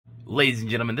Ladies and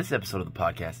gentlemen, this episode of the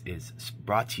podcast is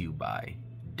brought to you by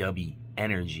W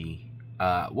Energy.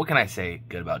 What can I say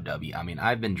good about W? I mean,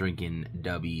 I've been drinking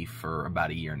W for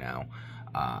about a year now.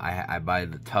 I buy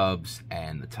the tubs,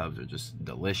 and the tubs are just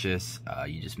delicious.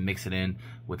 You just mix it in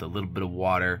with a little bit of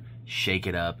water, shake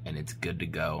it up, and it's good to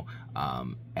go.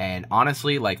 And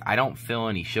honestly, like, I don't feel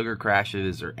any sugar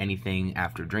crashes or anything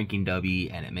after drinking W,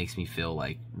 and it makes me feel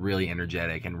like really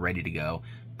energetic and ready to go.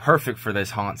 Perfect for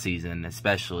this haunt season,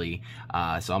 especially. So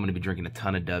I'm going to be drinking a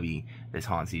ton of W this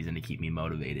haunt season to keep me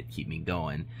motivated, keep me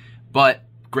going. But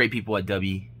great people at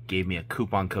W gave me a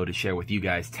coupon code to share with you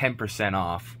guys, 10%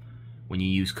 off when you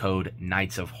use code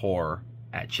Nights of Horror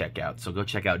at checkout. So go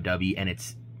check out W, and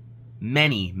it's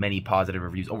many positive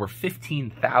reviews, over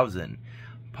 15,000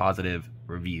 positive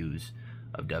reviews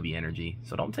of W Energy.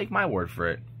 So don't take my word for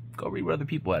it. Go read what other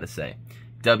people had to say.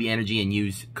 W Energy, and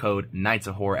use code Nights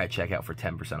of Horror at checkout for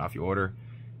 10% off your order.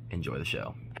 Enjoy the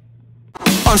show.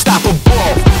 Unstoppable,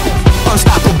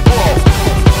 unstoppable,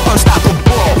 unstoppable,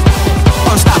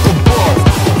 unstoppable,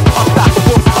 unstoppable,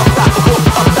 unstoppable,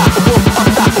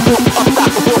 unstoppable,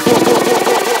 unstoppable.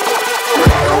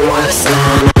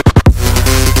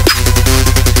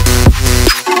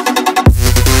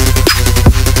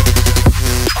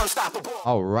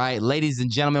 All right, ladies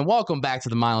and gentlemen, welcome back to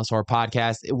the Mindless Horror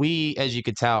Podcast. We, as you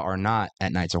could tell, are not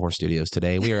at Nights of Horror Studios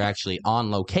today. We are actually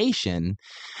on location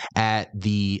at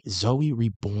the Zoe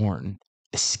Reborn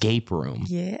escape room.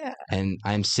 Yeah. And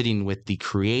I'm sitting with the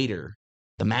creator,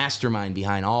 the mastermind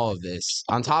behind all of this,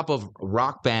 on top of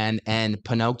Rockband and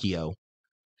Pinocchio.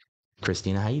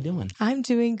 Christina, how you doing? I'm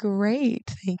doing great.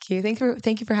 Thank you.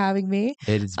 Thank you for having me.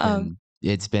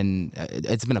 It's been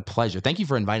a pleasure. Thank you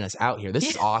for inviting us out here. This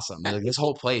is awesome. Like, this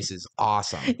whole place is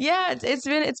awesome. Yeah,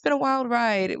 it's been a wild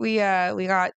ride. We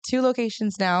got 2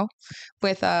 locations now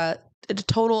with going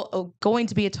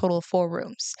to be a total of 4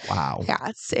 rooms. Wow.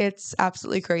 Yeah, it's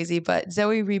absolutely crazy. But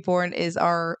Zoe Reborn is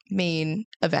our main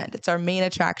event. It's our main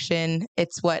attraction.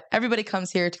 It's what everybody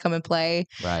comes here to come and play.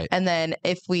 Right. And then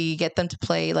if we get them to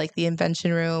play like the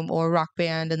Invention Room or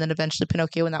Rockband, and then eventually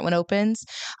Pinocchio when that one opens,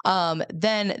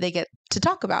 then they get to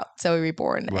talk about Zoe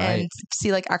Reborn and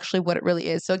see like actually what it really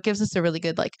is. So it gives us a really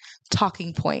good like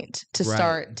talking point to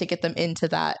start to get them into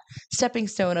that stepping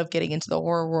stone of getting into the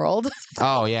horror world.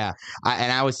 Oh yeah.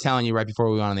 I was telling you right before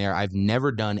we went on the air, I've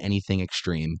never done anything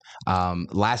extreme.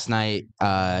 Last night,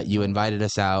 you invited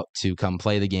us out to come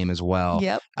play the game as well.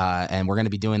 Yep. And we're going to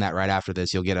be doing that right after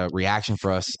this. You'll get a reaction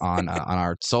for us on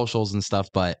our socials and stuff,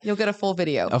 but you'll get a full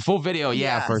video.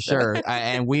 Yeah, for sure.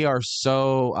 And we are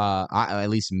so, at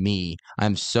least me,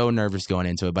 I'm so nervous going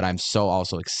into it, but I'm so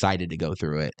also excited to go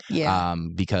through it. Yeah.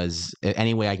 Because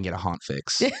any way I can get a haunt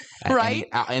fix. Right.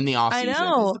 In the off season, I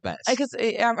know. is the best. Because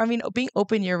I mean, being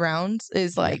open year round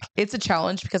is like it's a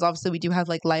challenge, because obviously we do have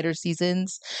like lighter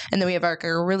seasons, and then we have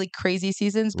our really crazy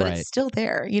seasons, but it's still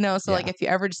there, you know. So like if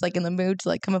you're ever just like in the mood to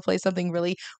like come and play something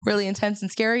really intense and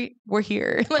scary, we're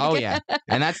here. Like, oh yeah,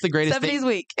 and that's the greatest 7 days thing. a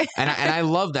week. and I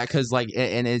love that, because like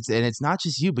it's not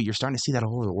just you, but you're starting to see that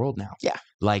all over the world now. Yeah.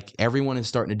 Like everyone is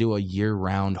starting to do a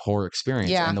year-round horror experience.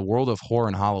 Yeah. And the world of horror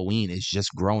and Halloween is just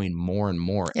growing more and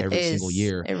more every single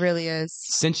year. It really is.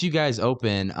 Since you guys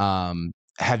open,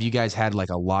 have you guys had like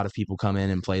a lot of people come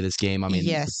in and play this game? I mean,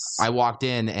 yes. I walked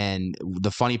in, and the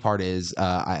funny part is,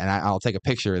 I'll take a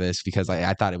picture of this because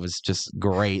I thought it was just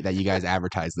great that you guys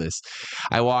advertised this.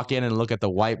 I walk in and look at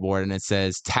the whiteboard, and it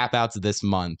says tap outs this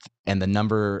month, and the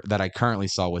number that I currently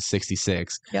saw was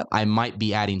 66. Yep. I might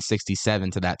be adding 67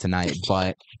 to that tonight,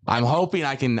 but I'm hoping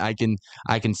I can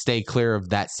stay clear of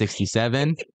that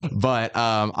 67. But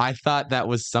I thought that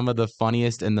was some of the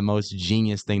funniest and the most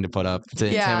genius thing to put up to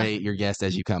intimidate your guests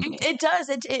as you come. It does.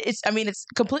 It's. I mean, it's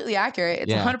completely accurate.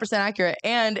 It's 100% accurate,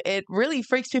 and it really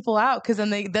freaks people out, because then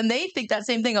they think that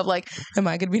same thing of like, am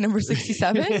I going to be number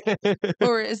 67?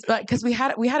 Or is like, because we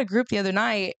had a group the other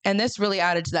night, and this really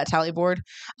added to that tally board.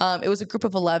 It was a group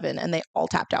of 11, and they all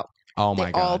tapped out. Oh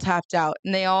my God. They all tapped out,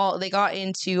 and they got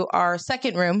into our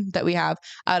second room that we have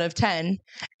out of 10,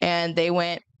 and they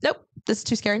went, nope, this is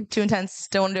too scary, too intense,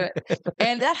 don't want to do it.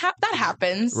 And that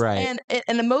happens. Right.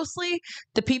 And mostly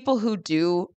the people who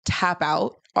do tap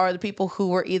out are the people who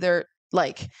were either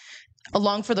like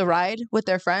along for the ride with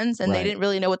their friends, and they didn't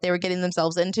really know what they were getting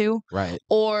themselves into. Right.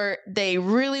 Or they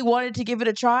really wanted to give it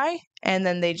a try, and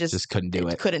then they just couldn't do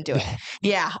it. Couldn't do it.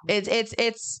 Yeah. It's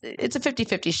a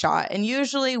 50-50 shot. And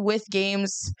usually with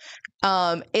games,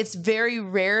 it's very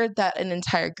rare that an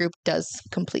entire group does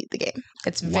complete the game.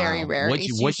 It's very rare. What's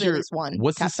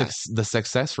the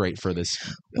success rate for this?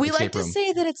 We like to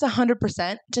say that it's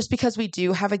 100%, just because we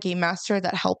do have a game master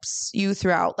that helps you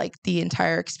throughout like the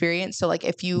entire experience. So like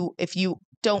if you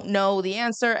don't know the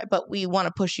answer, but we want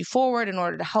to push you forward in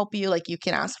order to help you. Like, you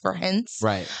can ask for hints.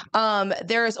 Right.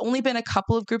 There has only been a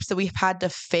couple of groups that we've had to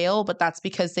fail, but that's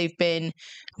because they've been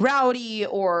rowdy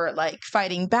or like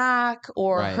fighting back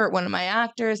or hurt one of my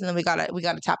actors, and then we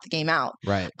gotta tap the game out.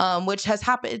 Right. Which has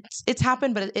happened. It's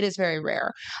happened, but it is very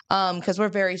rare. Because we're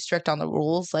very strict on the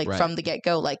rules, like from the get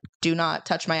go. Like, do not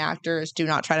touch my actors. Do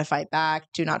not try to fight back.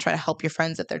 Do not try to help your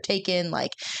friends if they're taken.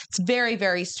 Like, it's very,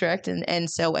 very strict. And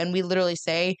we literally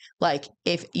say, like,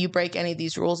 if you break any of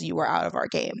these rules, you are out of our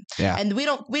game. Yeah. And we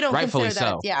don't Rightfully consider that.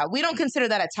 So. Yeah, we don't consider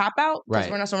that a tap out. Right.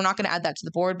 We're not going to add that to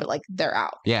the board, but like, they're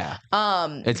out. Yeah.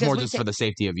 It's more just for the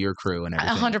safety of your crew and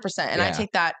everything. 100%. And I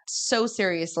take that so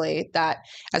seriously that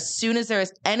as soon as there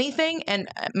is anything, and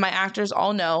my actors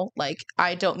all know, like,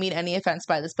 I don't mean any offense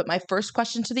by this, but my first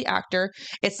question to the actor,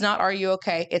 it's not, are you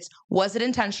okay? It's, was it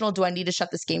intentional? Do I need to shut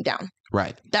this game down?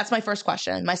 Right. That's my first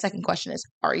question. My second question is,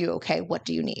 are you okay? What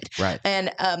do you need? Right. And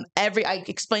I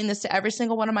explain this to every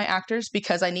single one of my actors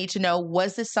because I need to know,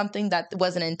 was this something that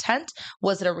was an intent?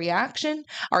 Was it a reaction?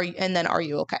 And then are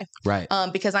you okay? Right.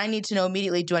 Because I need to know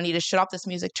immediately, do I need to shut off this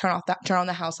music, turn on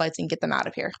the house lights and get them out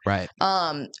of here? Right.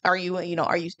 Are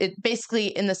you basically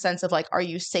in the sense of like, are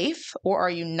you safe or are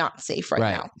you not safe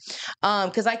right now?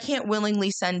 Because I can't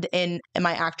willingly send in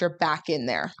my actor back in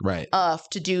there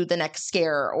to do the next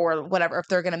scare or whatever. If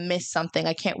they're going to miss something,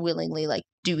 I can't willingly like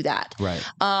do that. Right.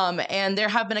 And there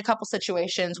have been a couple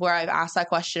situations where I've asked that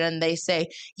question and they say,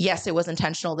 yes, it was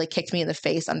intentional. They kicked me in the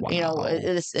face. And,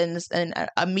 and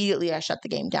immediately I shut the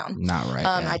game down. Not right.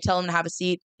 I tell them to have a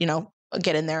seat,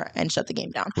 get in there and shut the game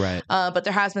down. Right. But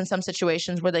there has been some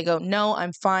situations where they go, no,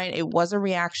 I'm fine. It was a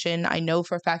reaction. I know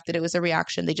for a fact that it was a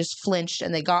reaction. They just flinched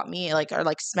and they got me or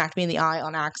smacked me in the eye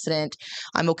on accident.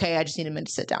 I'm okay. I just need a minute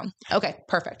to sit down. Okay,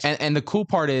 perfect. And the cool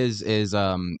part is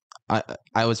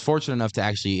I was fortunate enough to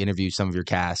actually interview some of your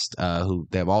cast who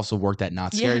they've also worked at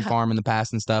Not Scary Farm in the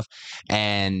past and stuff.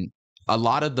 And a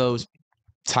lot of those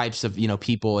types of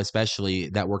people, especially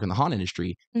that work in the haunt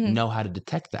industry, know how to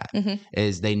detect that.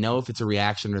 Is they know if it's a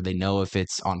reaction or they know if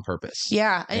it's on purpose.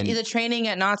 Yeah, and the training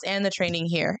at Knott's and the training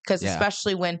here, because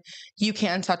especially when you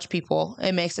can touch people,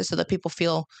 it makes it so that people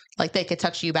feel like they could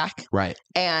touch you back. Right.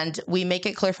 And we make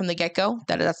it clear from the get-go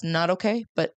that that's not okay,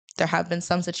 but there have been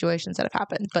some situations that have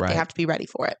happened, but they have to be ready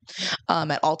for it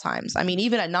at all times. I mean,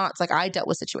 even at Knott's, like I dealt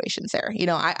with situations there.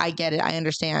 I get it. I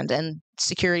understand. And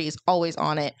security is always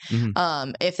on it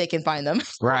if they can find them.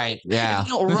 Right. Yeah.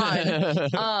 Don't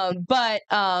run. But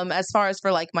as far as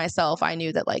for like myself, I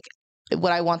knew that like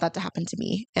would I want that to happen to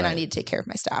me, and I need to take care of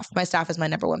my staff. My staff is my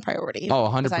number one priority. Oh,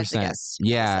 100%.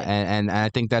 Yeah, and I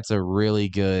think that's a really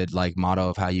good like motto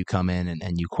of how you come in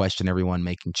and you question everyone,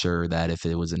 making sure that if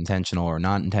it was intentional or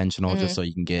not intentional, just so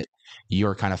you can get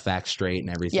your kind of facts straight and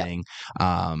everything.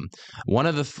 Yep. One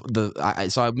of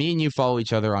so me and you follow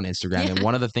each other on Instagram, and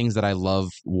one of the things that I love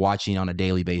watching on a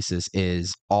daily basis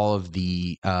is all of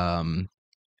the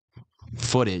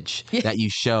footage that you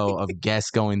show of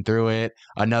guests going through it.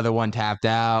 Another one tapped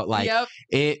out. Like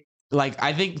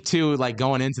I think too, like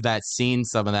going into that, seeing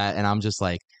some of that, and I'm just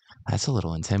like, that's a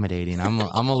little intimidating. I'm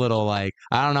a little like,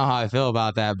 I don't know how I feel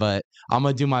about that, but I'm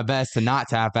gonna do my best to not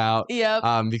tap out.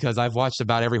 Because I've watched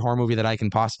about every horror movie that I can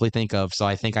possibly think of, so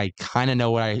I think I kind of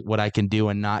know what I can do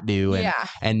and not do,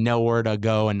 and know where to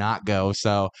go and not go.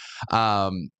 So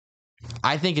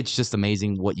I think it's just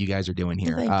amazing what you guys are doing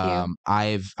here. Thank you.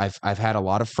 I've had a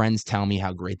lot of friends tell me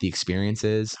how great the experience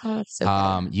is. Oh, that's so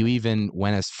good. You even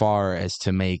went as far as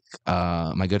to make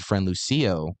my good friend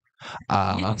Lucio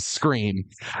scream,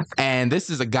 and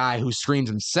this is a guy who screams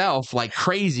himself like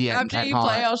crazy. After you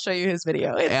play, I'll show you his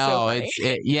video. It's so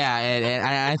funny. And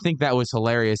I think that was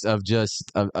hilarious of just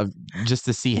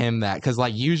to see him, that because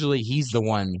like usually he's the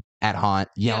one at haunt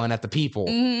yelling at the people.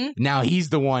 Now he's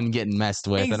the one getting messed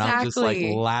with, and I'm just like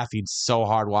laughing so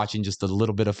hard watching just a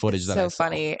little bit of footage. It's so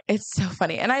funny. It's so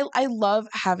funny, and I love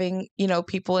having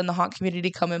people in the haunt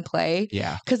community come and play.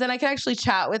 Yeah, because then I can actually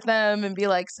chat with them and be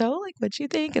like, so like, what you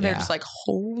think? And they're just like,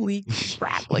 holy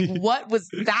crap! Like, what was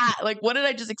that? Like, what did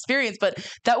I just experience? But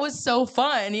that was so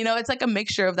fun. It's like a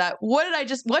mixture of that. What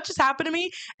just happened to me?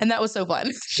 And that was so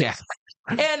fun. Yeah.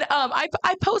 And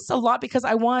I post a lot because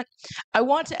I want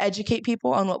to educate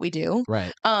people on what we do.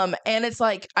 Right. And it's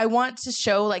like I want to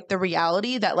show like the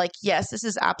reality that like, yes, this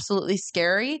is absolutely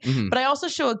scary, but I also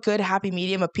show a good happy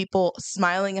medium of people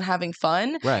smiling and having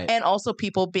fun. Right. And also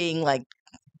people being like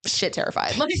shit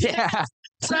terrified. Like,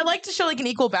 So I like to show like an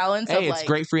equal balance. Hey, of, it's like,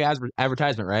 great free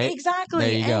advertisement, right? Exactly.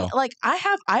 There you go. Like I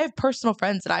have personal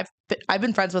friends that I've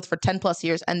been friends with for 10 plus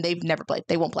years, and they've never played.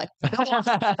 They won't play.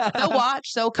 They'll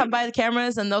watch. They'll come by the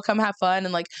cameras and they'll come have fun,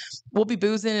 and like we'll be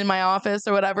boozing in my office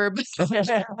or whatever.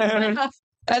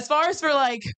 As far as for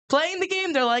like playing the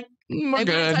game, they're like, We're they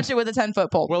good. wouldn't touch it with a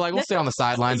 10-foot pole. We're like, we'll stay on the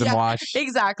sidelines and watch.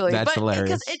 Exactly. That's hilarious.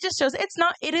 Because it just shows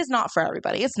it is not for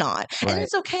everybody. It's not. Right. And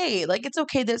it's okay. Like, it's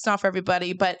okay that it's not for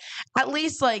everybody, but at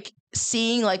least like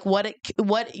seeing like what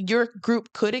your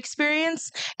group could experience,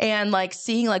 and like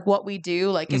seeing like what we do,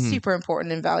 like is super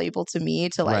important and valuable to me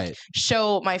to like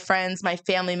show my friends, my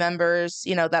family members,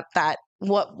 that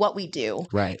what we do,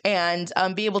 right, and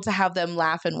be able to have them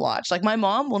laugh and watch. Like, my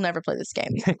mom will never play this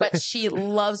game, but she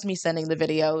loves me sending the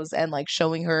videos and like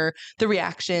showing her the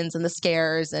reactions and the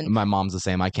scares. And my mom's the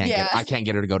same. I can't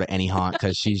get her to go to any haunt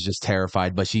because she's just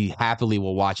terrified, but she happily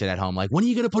will watch it at home. Like, when are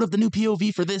you gonna put up the new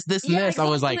POV for this and this? Exactly. I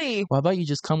was like, well, how about you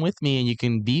just come with me and you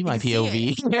can be my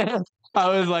POV?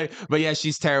 I was like, but yeah,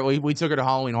 she's terrible. We took her to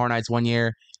Halloween Horror Nights one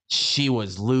year. She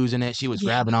was losing it. She was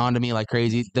grabbing onto me like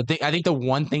crazy. I think the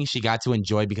one thing she got to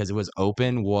enjoy because it was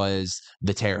open was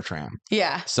the terror tram.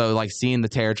 Yeah. So like seeing the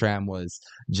terror tram was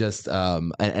just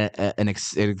an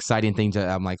exciting thing to.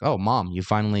 I'm like, oh, Mom, you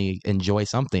finally enjoy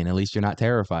something. At least you're not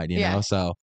terrified, you know.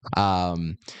 So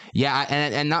and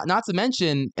not to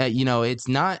mention, it's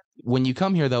not. When you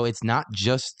come here, though, it's not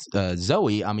just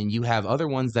Zoe. I mean, you have other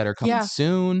ones that are coming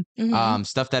soon.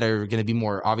 Stuff that are going to be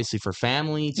more obviously for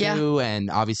family too, and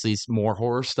obviously more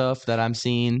horror stuff that I'm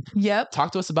seeing. Yep.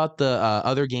 Talk to us about the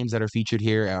other games that are featured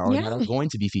here or that are going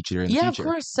to be featured in the future. Yeah, of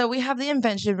course. So we have the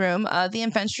Invention Room. The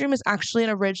Invention Room is actually an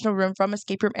original room from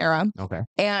Escape Room Era. Okay.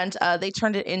 And they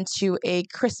turned it into a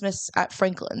Christmas at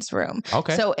Franklin's room.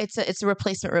 Okay. So it's a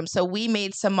replacement room. So we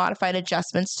made some modified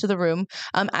adjustments to the room,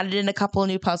 added in a couple of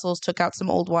new puzzles, took out some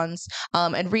old ones,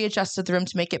 and readjusted the room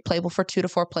to make it playable for 2 to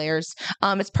 4 players.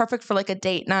 It's perfect for like a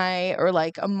date night or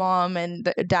like a mom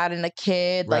and a dad and a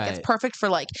kid. Like it's perfect for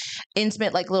like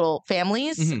intimate, like little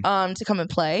families to come and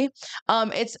play.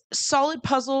 It's solid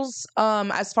puzzles.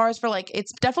 As far as for like,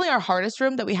 it's definitely our hardest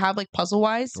room that we have like puzzle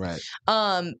wise. Right.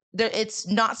 It's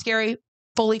not scary.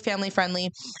 Fully family friendly,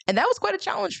 and that was quite a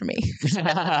challenge for me because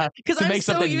I'm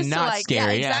so used to like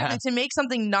scary, to make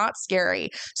something not scary.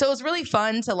 So it was really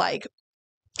fun to like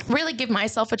really give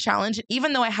myself a challenge,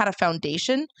 even though I had a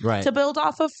foundation to build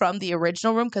off of from the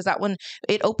original room, because that one,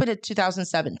 it opened in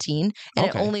 2017 and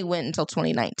it only went until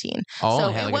 2019. So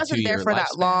it wasn't there for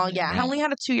that long. Yeah, I only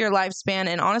had a 2-year lifespan,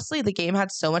 and honestly, the game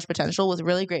had so much potential with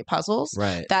really great puzzles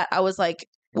that I was like,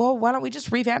 well, why don't we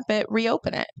just revamp it,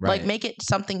 reopen it, like make it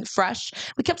something fresh.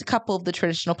 We kept a couple of the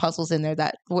traditional puzzles in there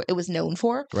that it was known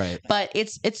for, but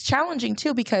it's challenging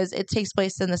too because it takes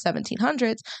place in the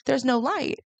 1700s. There's no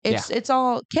light. It's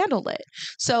all candlelit.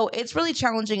 So it's really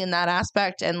challenging in that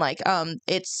aspect. And like,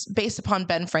 it's based upon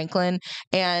Ben Franklin,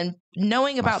 and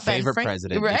knowing about Ben Franklin,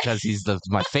 president, because he's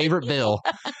my favorite Bill.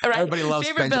 Everybody loves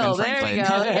favorite Benjamin Bill. Franklin. There you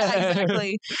go. Yeah,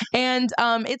 exactly. And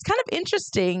it's kind of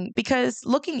interesting because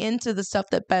looking into the stuff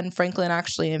that Ben Franklin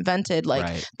actually invented,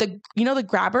 like the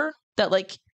grabber that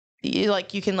like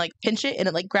you can like pinch it and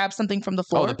it like grabs something from the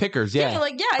floor. Oh, the pickers, yeah.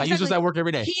 Exactly. I use those at work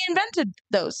every day. He invented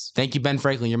those. Thank you, Ben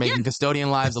Franklin. You're making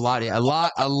custodian lives a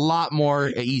lot more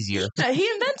easier. He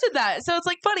invented that, so it's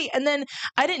like funny. And then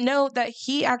I didn't know that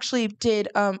he actually did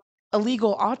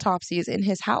illegal autopsies in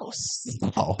his house.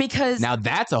 Oh, because now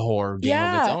that's a horror game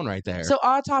of its own right there. So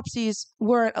autopsies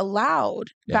weren't allowed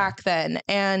back then,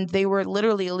 and they were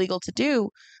literally illegal to do.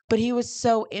 But he was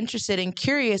so interested and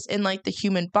curious in like the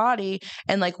human body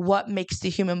and like what makes the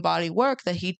human body work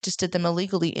that he just did them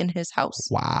illegally in his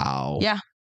house. Wow. Yeah.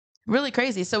 Really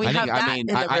crazy. So I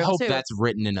hope too. That's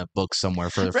written in a book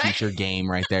somewhere for a future game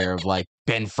right there of like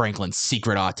Ben Franklin's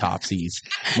secret autopsies.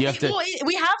 You have to.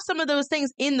 We have some of those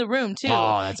things in the room too.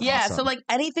 Oh, that's awesome. So like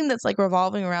anything that's like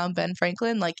revolving around Ben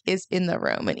Franklin like is in the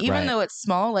room, and even though it's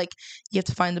small, like you have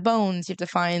to find the bones, you have to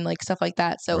find like stuff like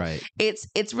that. So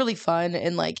it's really fun,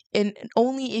 and like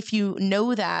only if you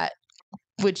know that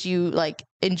would you like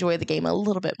enjoy the game a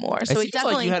little bit more. So it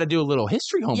definitely, like you had to do a little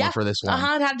history homework for this one.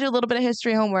 I had to do a little bit of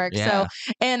history homework. So,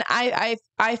 and I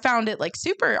found it like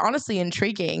super honestly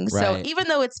intriguing. So even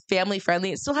though it's family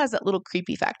friendly, it still has that little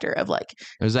creepy factor of like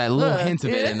there's that little hint of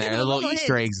it in there, the little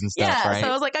Easter eggs and stuff. So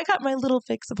I was like, I got my little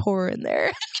fix of horror in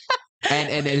there.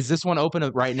 And is this one open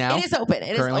right now? It is open.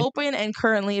 It is open and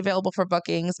currently available for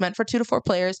bookings, meant for 2 to 4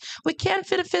 players. We can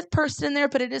fit a 5th person in there,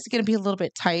 but it is going to be a little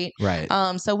bit tight. Right.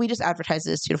 So we just advertise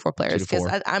it as 2 to 4 players because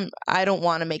I don't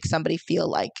want to make somebody feel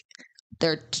like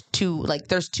they're too like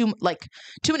there's too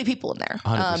many people in there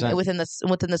 100%. within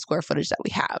the square footage that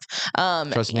we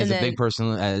have. Trust me, as a big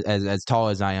person, as tall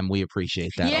as I am, we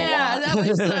appreciate that. Yeah, a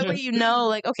lot. that way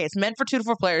like, okay, it's meant for 2 to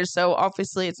 4 players, so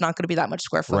obviously it's not going to be that much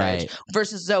square footage. Right.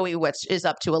 Versus Zoe, which is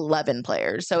up to 11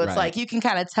 players, so it's Right. like you can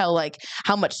kind of tell like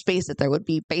how much space that there would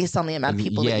be based on the amount of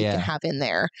people that you can have in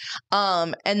there.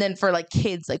 And then for like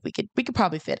kids, like we could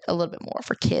probably fit a little bit more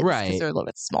for kids because they're a little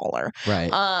bit smaller. Right.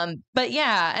 But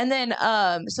yeah, and then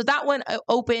so that one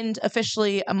opened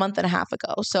officially a month and a half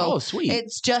ago. So sweet.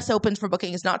 It's just opened for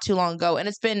bookings not too long ago, and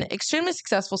it's been extremely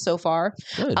successful so far.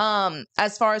 Good.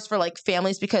 As far as for like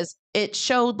families, because it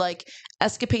showed like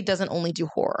Escapade doesn't only do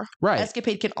horror. Right.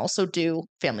 Escapade can also do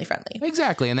family friendly.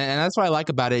 Exactly. And that's what I like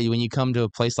about it. When you come to a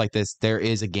place like this, there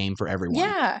is a game for everyone.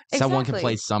 Yeah. Exactly. Someone can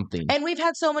play something. And we've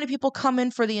had so many people come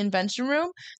in for the Invention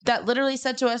Room that literally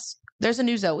said to us, there's a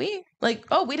new Zoe. Like,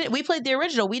 oh, we played the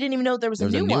original. We didn't even know there was a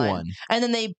new one. And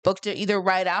then they booked it either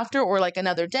right after or like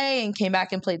another day and came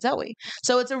back and played Zoe.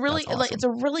 So it's a really like it's a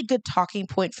really good talking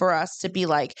point for us to be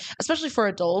like, especially for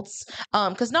adults,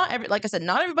 because not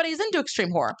everybody's into extreme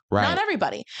horror. Right. Not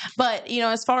everybody. But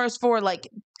as far as for like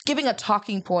giving a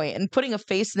talking point and putting a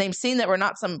face name, seeing that we're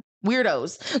not some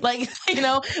weirdos, like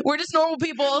we're just normal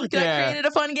people that created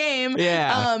a fun game.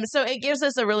 So it gives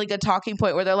us a really good talking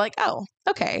point where they're like, oh,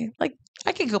 okay, like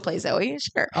I can go play Zoe,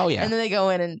 sure. Oh yeah. And then they go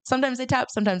in and sometimes they tap,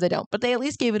 sometimes they don't, but they at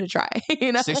least gave it a try.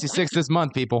 66 this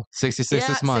month, people. 66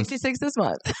 this month. 66 this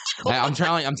month. I'm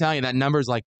telling you that number's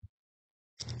like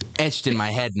etched in my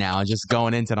head now. Just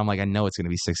going into it, I'm like, I know it's going to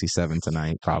be 67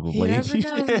 tonight, probably. You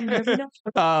never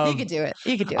know. You could do it.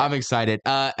 I'm excited.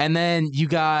 And then you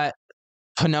got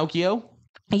Pinocchio.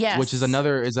 Yes. Which is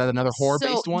another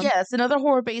horror-based one? Yes, another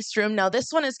horror-based room. Now,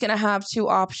 this one is going to have 2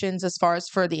 options as far as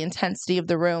for the intensity of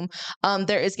the room.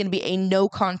 There is going to be a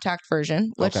no-contact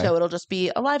version, so it'll just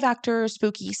be a live actor,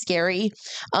 spooky, scary.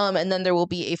 And then there will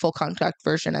be a full-contact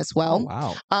version as well.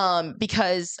 Oh, wow.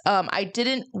 Because I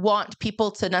didn't want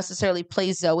people to necessarily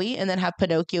play Zoe and then have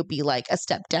Pinocchio be like a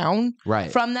step down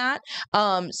from that.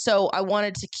 So I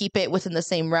wanted to keep it within the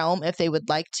same realm if they would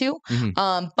like to.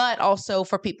 Mm-hmm. But also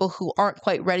for people who aren't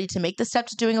quite ready to make the step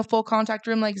to doing a full contact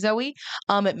room like Zoe,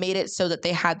 it made it so that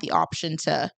they had the option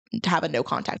to have a no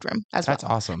contact room as well. That's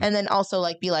awesome. And then also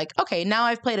be like, okay, now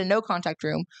I've played a no contact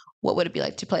room. What would it be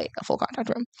like to play a full contact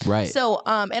room? Right. So,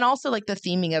 and also like the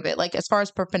theming of it, like as far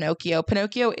as per Pinocchio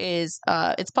is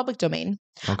it's public domain.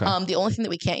 Okay. The only thing that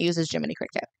we can't use is Jiminy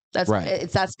Cricket. That's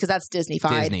because that's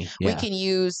Disney-fied. Disney, yeah. We can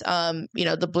use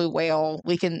the blue whale.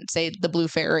 We can say the blue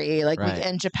fairy.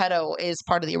 And Geppetto is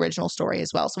part of the original story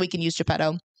as well, so we can use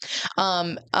Geppetto.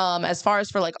 As far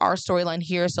as for like our storyline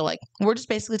here, so like we're just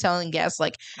basically telling guests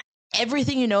like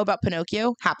everything you know about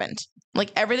Pinocchio happened.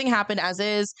 Like everything happened as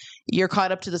is. You're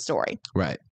caught up to the story.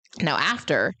 Right. Now,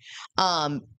 after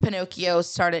Pinocchio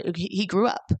started, he grew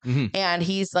up, and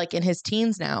he's like in his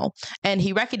teens now, and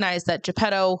he recognized that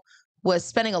Geppetto was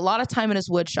spending a lot of time in his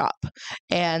wood shop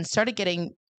and started getting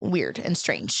weird and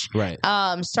strange. Right.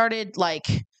 Started like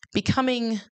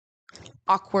becoming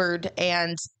awkward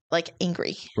and like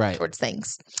angry towards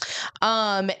things.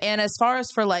 And as far as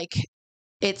for like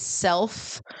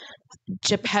itself,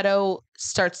 Geppetto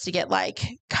starts to get like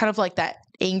kind of like that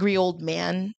angry old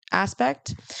man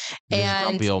aspect.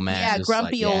 And grumpy old man. Yeah,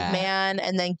 grumpy old man,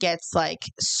 and then gets like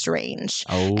strange.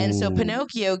 Oh. And so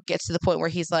Pinocchio gets to the point where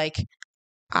he's like,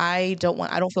 I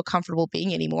don't feel comfortable being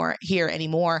here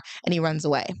anymore. And he runs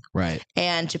away. Right.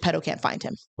 And Geppetto can't find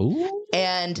him. Ooh.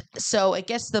 And so it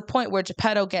gets to the point where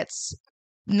Geppetto gets,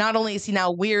 not only is he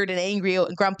now weird and angry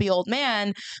and grumpy old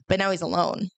man, but now he's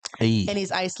alone. Hey. And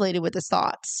he's isolated with his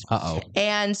thoughts. Uh-oh.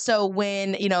 And so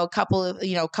when,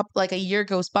 like a year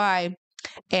goes by,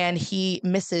 and he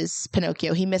misses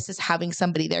Pinocchio. He misses having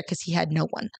somebody there because he had no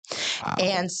one. Wow.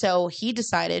 And so he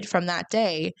decided from that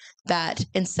day that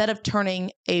instead of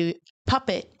turning a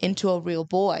puppet into a real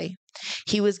boy,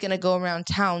 he was going to go around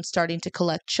town starting to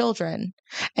collect children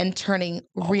and turning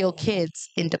real kids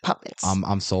into puppets.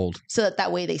 I'm sold. So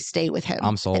that way they stay with him.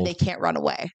 I'm sold. And they can't run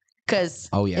away. Because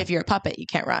if you're a puppet, you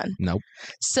can't run. Nope.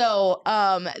 So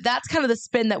that's kind of the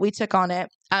spin that we took on it.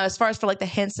 As far as for like the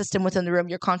hint system within the room,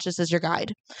 your conscious is your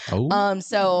guide. Oh.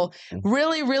 So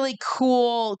really, really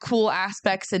cool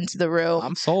aspects into the room.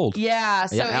 I'm sold. Yeah.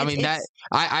 So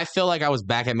I feel like I was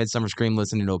back at Midsummer Scream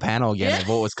listening to a panel again of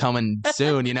what was coming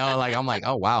soon. Like I'm like,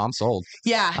 oh wow, I'm sold.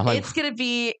 Yeah. It's gonna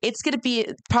be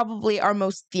probably our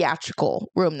most theatrical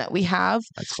room that we have.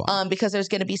 That's fun. Because there's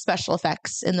gonna be special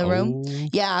effects in the room.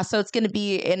 Yeah. So it's gonna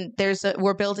be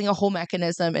we're building a whole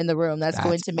mechanism in the room that's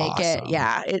going to make it.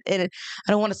 Yeah. I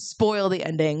don't don't want to spoil the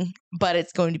ending, but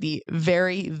it's going to be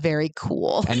very, very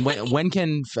cool. And when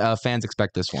can fans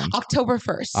expect this one? October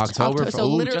 1st. October. So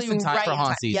literally just in time right for in haunt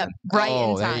time. season. Yep, right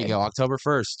in time. There you go. October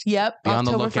 1st. Yep, Be on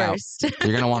the October lookout. 1st.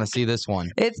 You're gonna want to see this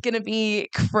one. It's gonna be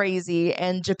crazy,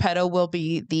 and Geppetto will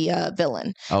be the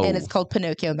villain, and it's called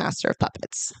Pinocchio Master of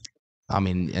Puppets. I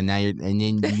mean, and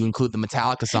then you include the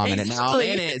Metallica song in it. Now I'm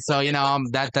in it, so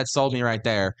that sold me right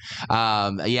there.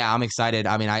 Yeah, I'm excited.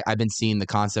 I mean, I've been seeing the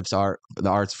concepts art, the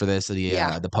arts for this,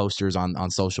 the posters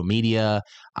on social media.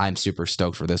 I'm super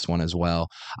stoked for this one as well.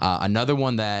 Another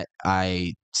one that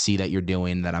I see that you're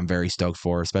doing that I'm very stoked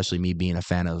for, especially me being a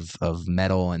fan of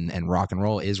metal and rock and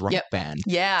roll, is Rockband.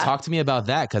 Yeah, talk to me about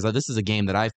that, because this is a game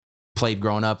that I've played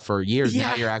growing up for years.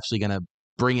 Now you're actually gonna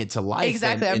bring it to life,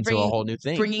 exactly, into a whole new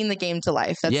thing. Bringing the game to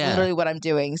life. That's literally what I'm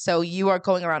doing. So you are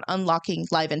going around unlocking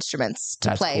live instruments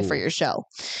to play for your show.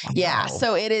 Yeah.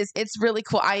 So it's really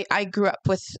cool. I grew up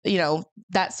with,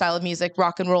 that style of music,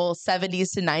 rock and roll,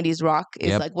 70s to 90s rock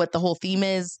is like what the whole theme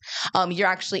is. You're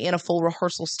actually in a full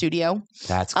rehearsal studio.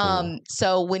 That's cool.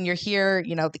 So when you're here,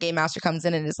 the game master comes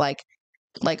in and is like,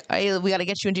 hey, we got to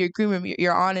get you into your green room.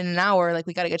 You're on in an hour. Like,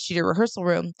 we got to get you to your rehearsal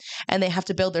room. And they have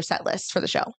to build their set list for the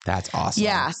show. That's awesome.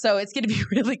 Yeah. So it's going to be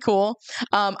really cool.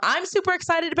 I'm super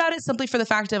excited about it simply for the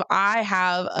fact of I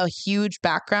have a huge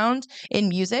background in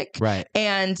music. Right.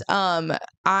 And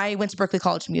I went to Berklee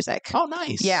College of Music. Oh,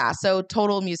 nice. Yeah. So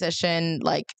total musician,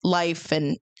 like life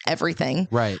and everything.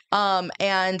 Right.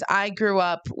 And I grew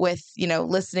up with,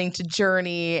 listening to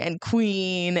Journey and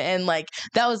Queen, and like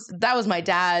that was my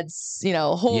dad's,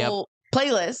 whole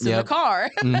playlist in the car.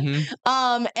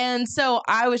 Mm-hmm. And so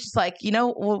I was just like,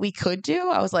 what we could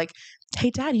do? I was like, hey,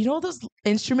 Dad, those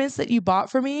instruments that you bought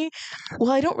for me?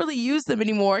 Well, I don't really use them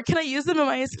anymore. Can I use them in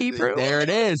my escape room? There it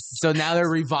is. So now they're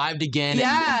revived again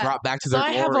and brought back to their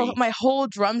glory. I have my whole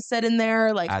drum set in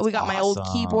there. Like, we got my old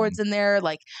keyboards in there,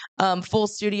 like full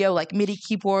studio, like MIDI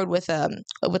keyboard with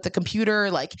the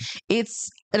computer. Like, it's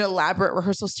an elaborate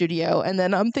rehearsal studio. And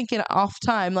then I'm thinking off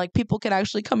time, like, people can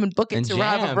actually come and book it to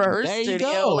have a rehearsal studio.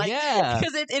 Go. Like,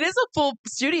 because it is a full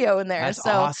studio in there. That's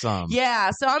awesome.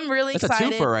 Yeah. So I'm really excited.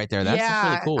 That's a twofer right there. That's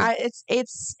really cool.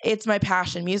 It's my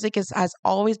passion. Music has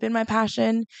always been my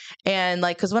passion. And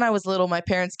like, because when I was little, my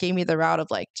parents gave me the route of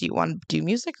like, do you want to do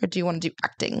music or do you want to do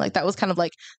acting? Like, that was kind of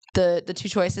like the two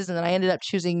choices. And then I ended up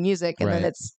choosing music. And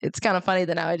then it's kind of funny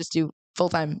that now I just do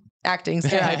full-time acting.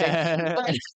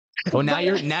 Well, now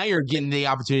you're getting the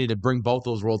opportunity to bring both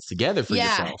those worlds together for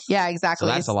yourself. Yeah, exactly.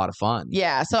 So that's a lot of fun.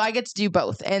 Yeah, so I get to do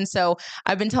both. And so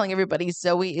I've been telling everybody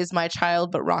Zoe is my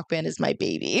child, but Rockband is my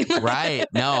baby. Right.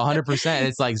 No, 100%.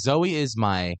 It's like Zoe is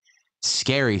my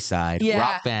scary side. Yeah.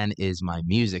 Rock Band is my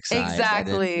music side.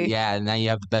 Exactly. And now you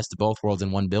have the best of both worlds in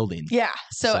one building. Yeah.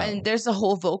 So and there's a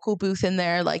whole vocal booth in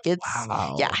there. Like, it's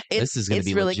this is gonna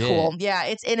be really legit. cool. Yeah.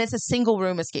 It's a single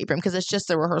room escape room because it's just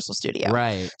a rehearsal studio.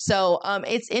 Right. So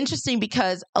it's interesting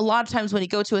because a lot of times when you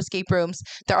go to escape rooms,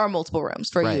 there are multiple rooms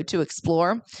for you to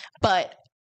explore. But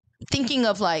thinking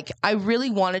of like, I really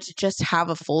wanted to just have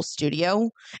a full studio.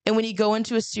 And when you go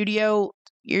into a studio,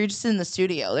 you're just in the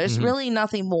studio. There's really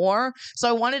nothing more. So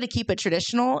I wanted to keep it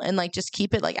traditional and like just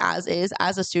keep it like as is,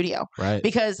 as a studio. Right.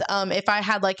 Because if I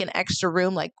had like an extra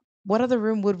room, like what other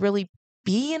room would really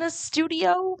be in a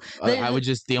studio? I would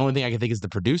the only thing I can think is the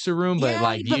producer room,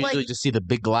 but you usually just see the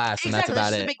big glass and that's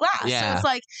about it. The big glass. Yeah. So it's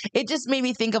like, it just made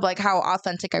me think of like how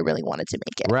authentic I really wanted to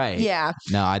make it. Right. Yeah.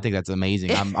 No, I think that's amazing.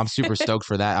 I'm super stoked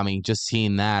for that. I mean, just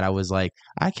seeing that, I was like,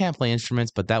 I can't play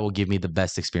instruments, but that will give me the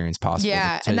best experience possible.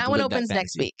 Yeah. And that one opens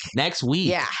next week. Next week.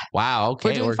 Yeah. Wow. Okay.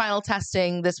 We're doing final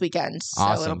testing this weekend.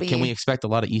 Awesome. So it'll be... Can we expect a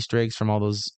lot of Easter eggs from all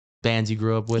those bands you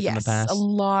grew up with in the past? A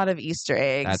lot of Easter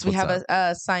eggs. We have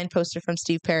a signed poster from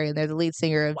Steve Perry, and they're the lead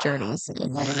singer of Journeys.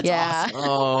 That's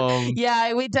awesome.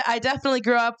 Yeah, I definitely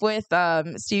grew up with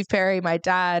Steve Perry. My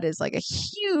dad is like a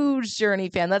huge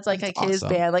Journey fan. That's like his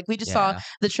band. Like, we just saw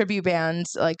the tribute band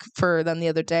like for them the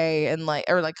other day, and like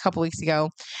a couple weeks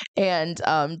ago, and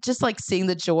just like seeing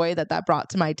the joy that brought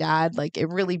to my dad, like it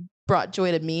really brought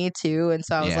joy to me too. And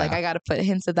so I was like, I got to put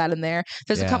hints of that in there.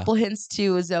 There's a couple hints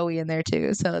to Zoe in there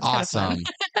too. So it's awesome.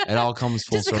 It all comes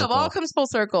full circle. All comes full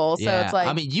circle. So it's like,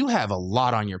 I mean, you have a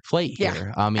lot on your plate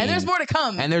here. I mean, and there's more to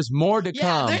come. There's more than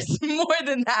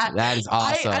that. That is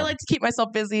awesome. I like to keep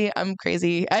myself busy. I'm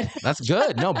crazy. That's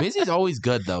good. No, busy is always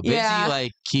good though. Busy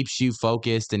like keeps you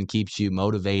focused and keeps you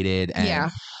motivated. And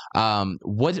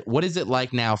what is it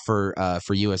like now for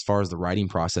you as far as the writing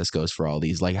process goes for all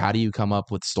these? Like, how do you come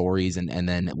up with stories, and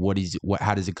then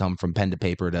how does it come from pen to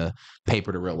paper to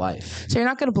real life? So you're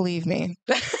not gonna believe me.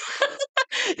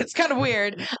 It's kind of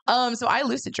weird. So I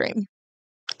lucid dream.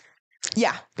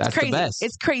 Yeah, That's it's crazy. the best.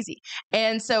 It's crazy.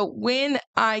 And so when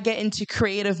I get into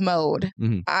creative mode,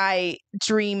 I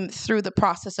dream through the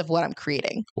process of what I'm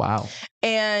creating. Wow.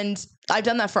 And I've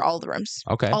done that for all the rooms.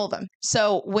 Okay. All of them.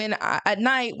 So when at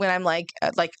night, when I'm like,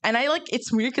 and I like,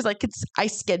 it's weird because like I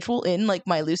schedule in like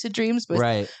my lucid dreams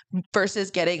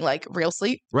versus getting like real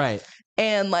sleep. Right.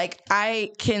 And like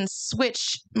I can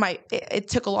switch it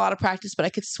took a lot of practice, but I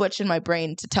could switch in my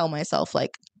brain to tell myself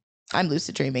like, I'm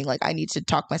lucid dreaming. Like I need to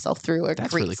talk myself through or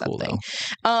create really something.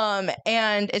 Cool,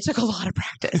 and it took a lot of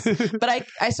practice, but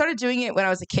I started doing it when I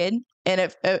was a kid,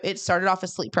 and it started off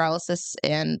as sleep paralysis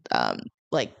and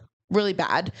like really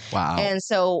bad. Wow. And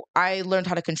so I learned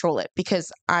how to control it because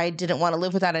I didn't want to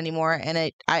live with that anymore. And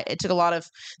it took a lot of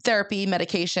therapy,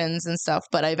 medications and stuff,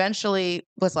 but I eventually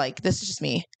was like, this is just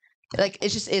me. Like, it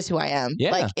just is who I am.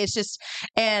 Yeah. Like, it's just,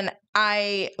 and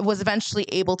I was eventually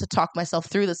able to talk myself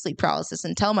through the sleep paralysis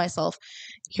and tell myself,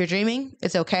 you're dreaming,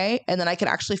 it's okay. And then I could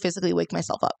actually physically wake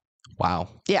myself up. Wow.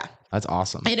 Yeah. That's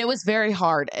awesome. And it was very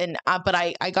hard. And, but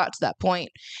I got to that point.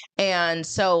 And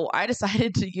so I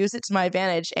decided to use it to my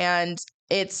advantage, and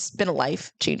it's been a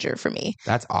life changer for me.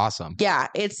 That's awesome. Yeah.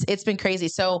 It's been crazy.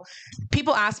 So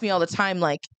people ask me all the time,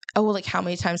 like, oh, well, like, how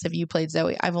many times have you played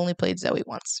Zoe? I've only played Zoe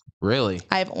once. Really?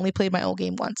 I've only played my old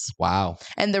game once. Wow.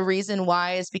 And the reason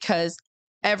why is because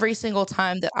every single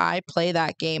time that I play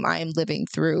that game, I am living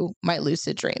through my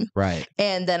lucid dream. Right.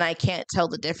 And then I can't tell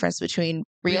the difference between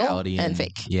reality and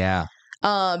fake. Yeah.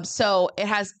 So it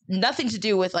has nothing to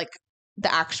do with like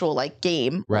the actual like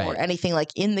game or anything like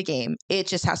in the game. It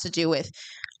just has to do with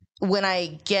when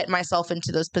I get myself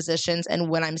into those positions and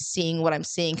when I'm seeing what I'm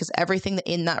seeing, because everything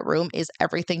in that room is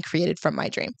everything created from my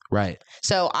dream. Right.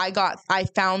 So I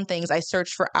found things, I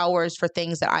searched for hours for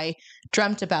things that I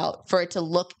dreamt about for it to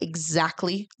look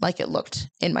exactly like it looked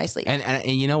in my sleep. And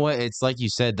you know what? It's like you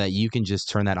said that you can just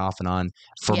turn that off and on.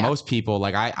 For most people,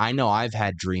 like I know I've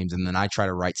had dreams and then I try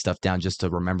to write stuff down just to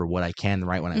remember what I can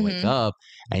write when I wake up.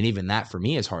 And even that for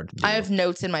me is hard to do. I have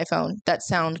notes in my phone that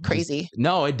sound crazy.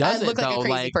 No, it doesn't. I look like a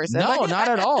crazy person. No, not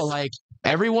at all. Like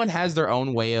everyone has their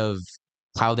own way of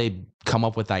how they come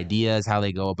up with ideas, how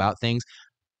they go about things.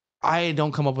 I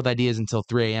don't come up with ideas until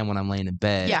 3 a.m. when I'm laying in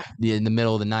bed in the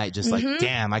middle of the night, just like,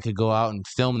 damn, I could go out and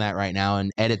film that right now and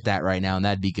edit that right now and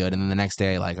that'd be good. And then the next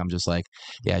day, like, I'm just like,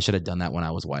 yeah, I should have done that when I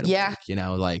was wide awake. You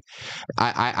know, like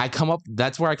I come up,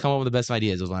 that's where I come up with the best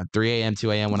ideas. It was on 3 a.m.,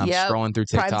 2 a.m. when I'm scrolling through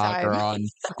TikTok or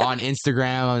on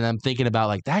Instagram, and I'm thinking about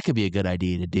like, that could be a good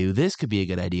idea to do. This could be a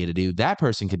good idea to do. That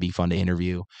person could be fun to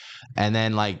interview. And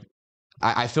then like,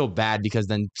 I feel bad because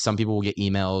then some people will get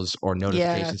emails or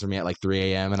notifications from me at like 3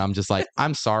 a.m. and I'm just like,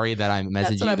 I'm sorry that I'm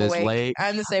messaging you this late.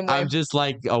 I'm the same way. I'm just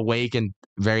like awake and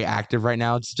very active right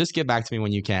now. Just get back to me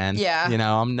when you can. Yeah. You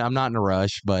know, I'm not in a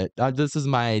rush, but this is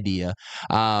my idea.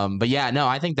 But yeah, no,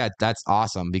 I think that's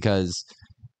awesome because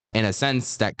in a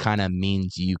sense that kind of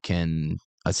means you can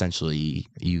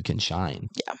shine.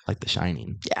 Yeah. Like The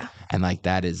Shining. Yeah. And like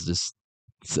that is just,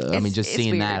 so, I mean, just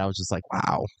seeing weird. That, I was just like,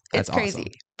 wow, that's crazy,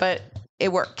 awesome. But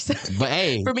it works. But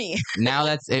hey, for me, now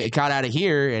it got out of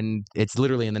here and it's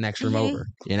literally in the next room over.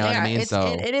 You know what I mean?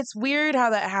 It's weird how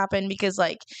that happened because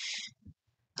like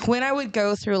when I would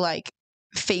go through like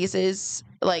phases,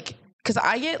 like because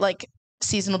I get like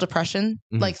seasonal depression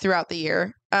like throughout the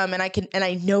year, and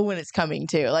I know when it's coming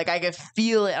too. Like I can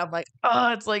feel it. I'm like,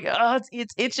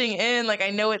 it's itching in. Like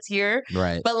I know it's here.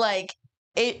 Right. But like.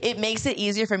 It makes it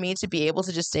easier for me to be able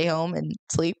to just stay home and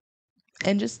sleep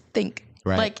and just think.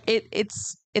 Right. Like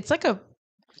it's like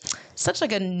such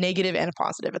like a negative and a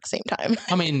positive at the same time.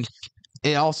 I mean,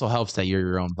 it also helps that you're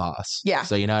your own boss. Yeah.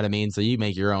 So you know what I mean? So you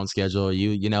make your own schedule.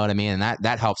 You know what I mean? And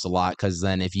that helps a lot because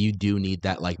then if you do need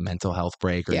that like mental health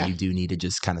break or you do need to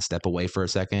just kind of step away for a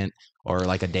second or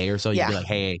like a day or so, you'd be like,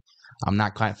 hey, I'm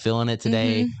not quite feeling it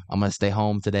today. I'm going to stay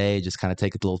home today. Just kind of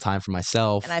take a little time for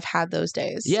myself. And I've had those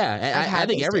days. Yeah. And I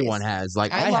think everyone has.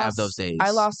 Like I have those days.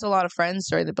 I lost a lot of friends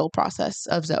during the build process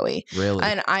of Zoe. Really?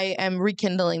 And I am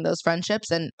rekindling those friendships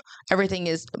and everything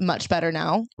is much better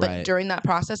now. But during that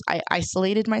process, I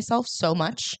isolated myself so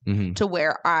much to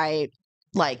where I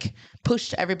like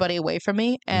pushed everybody away from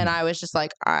me and I was just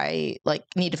like, I like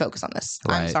need to focus on this.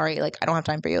 I'm sorry, like I don't have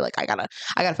time for you, like I gotta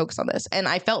focus on this. And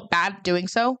I felt bad doing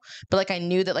so, but like I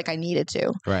knew that like I needed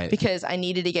to, because I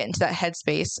needed to get into that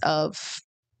headspace of,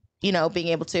 you know, being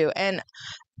able to. And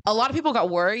a lot of people got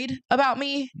worried about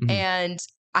me and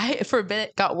I for a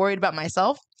bit got worried about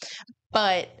myself,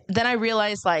 but then I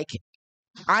realized like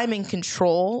I'm in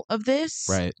control of this,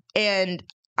 and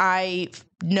I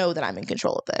know that I'm in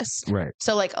control of this. Right.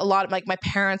 So like a lot of like my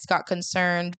parents got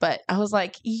concerned, but I was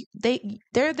like, they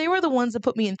were the ones that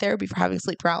put me in therapy for having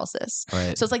sleep paralysis.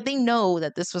 Right. So it's like they know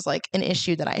that this was like an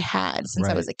issue that I had since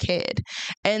I was a kid.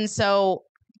 And so,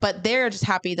 but they're just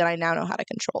happy that I now know how to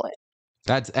control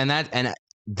it.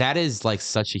 That is like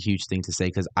such a huge thing to say,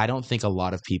 because I don't think a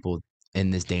lot of people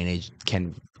in this day and age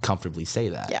can comfortably say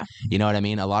that. Yeah. You know what I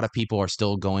mean? A lot of people are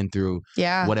still going through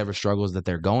whatever struggles that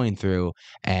they're going through,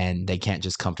 and they can't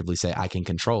just comfortably say, I can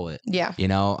control it. Yeah. You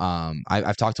know,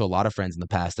 I've talked to a lot of friends in the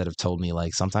past that have told me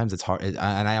like sometimes it's hard. And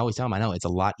I always tell them, I know it's a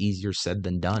lot easier said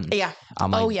than done. Yeah.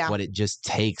 I'm like, but it just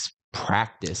takes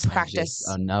practice. Just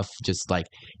enough, just like,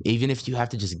 even if you have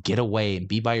to just get away and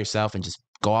be by yourself and just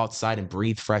go outside and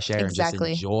breathe fresh air and just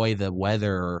enjoy the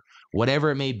weather or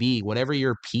whatever it may be, whatever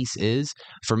your piece is.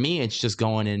 For me, it's just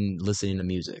going and listening to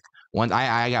music.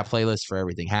 I got playlists for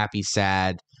everything, happy,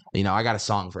 sad. You know, I got a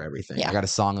song for everything. Yeah. I got a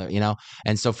song that, you know,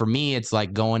 and so for me, it's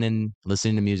like going and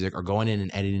listening to music or going in and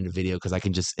editing a video because I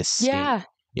can just escape. Yeah.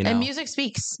 You know? And music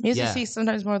speaks. Music speaks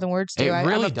sometimes more than words do. It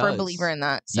really I'm a firm believer in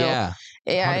that. So yeah,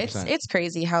 it's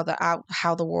crazy how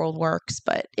the world works,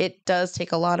 but it does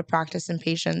take a lot of practice and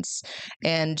patience,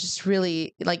 and just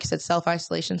really, like you said,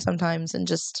 self-isolation sometimes, and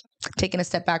just taking a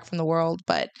step back from the world.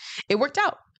 But it worked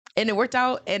out. And it worked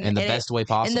out in the best way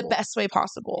possible. In the best way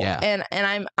possible. Yeah.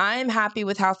 And I'm happy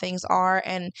with how things are.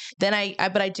 And then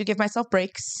but I do give myself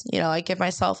breaks. You know, I give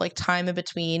myself like time in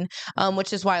between,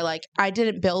 which is why like I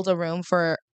didn't build a room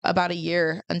for about a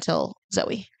year until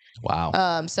Zoe.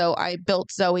 Wow. So I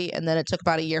built Zoe, and then it took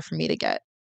about a year for me to get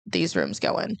these rooms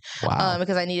going. Wow.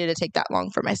 Because I needed to take that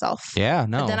long for myself. Yeah,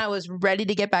 no. And then I was ready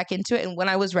to get back into it, and when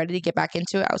I was ready to get back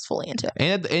into it, I was fully into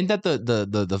it. And that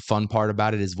the fun part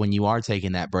about it is when you are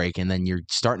taking that break and then you're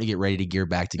starting to get ready to gear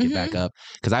back to get back up.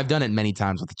 Because I've done it many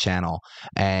times with the channel,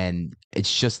 and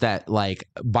it's just that like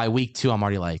by week 2, I'm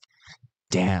already like,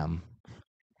 damn,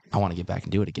 I want to get back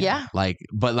and do it again. Yeah.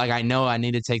 But I know I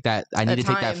need to take that. I need to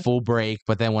take that full break.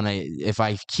 But then if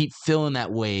I keep feeling that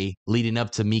way leading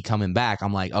up to me coming back,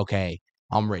 I'm like, okay,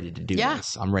 I'm ready to do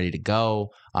this. I'm ready to go.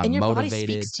 I'm and your motivated.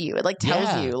 Body speaks to you. It like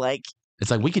tells you like. It's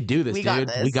like, we could do this,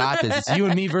 dude. We got this. It's you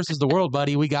and me versus the world,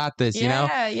 buddy. We got this, you know?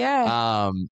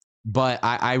 Yeah. But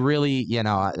I really, you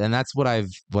know, and that's what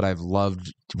I've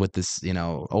loved with this, you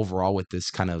know, overall with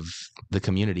this kind of the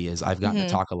community is I've gotten to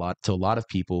talk to a lot of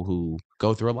people who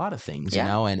go through a lot of things, you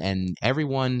know, and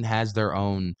everyone has their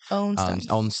own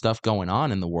stuff going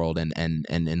on in the world and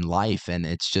in life. And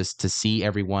it's just to see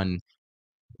everyone.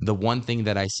 The one thing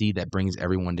that I see that brings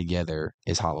everyone together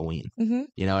is Halloween.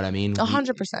 You know what I mean?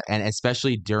 100%. And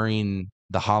especially during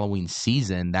the Halloween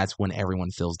season, that's when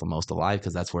everyone feels the most alive,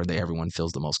 because that's where everyone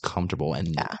feels the most comfortable.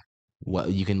 And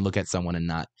you can look at someone and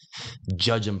not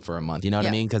judge them for a month. You know what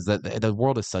I mean? Because the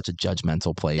world is such a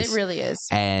judgmental place. It really is.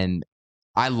 And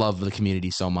I love the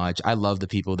community so much. I love the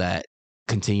people that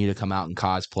continue to come out and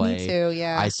cosplay. Me too,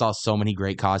 yeah. I saw so many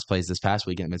great cosplays this past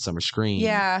weekend at Midsummer Scream.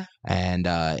 Yeah. And,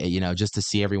 you know, just to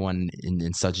see everyone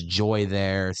in such joy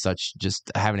there, such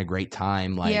just having a great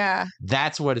time. Like,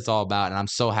 that's what it's all about. And I'm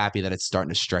so happy that it's starting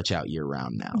to stretch out year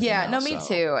round now. Yeah, you know? Me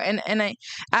too. And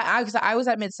I was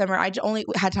at Midsummer. I only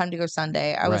had time to go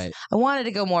Sunday. I wanted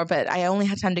to go more, but I only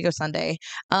had time to go Sunday.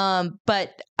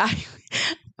 But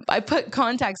I put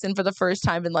contacts in for the first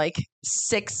time in like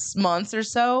 6 months or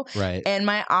so. Right. And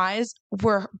my eyes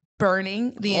were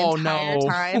burning the entire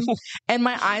time. And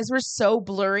my eyes were so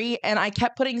blurry. And I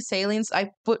kept putting saline.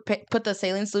 I put the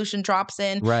saline solution drops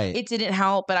in. Right. It didn't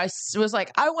help. But I was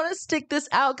like, I want to stick this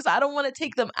out because I don't want to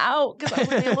take them out because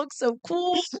they look so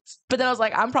cool. But then I was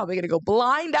like, I'm probably going to go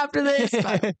blind after this.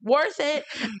 But worth it.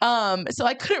 So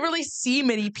I couldn't really see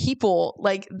many people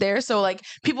like there. So like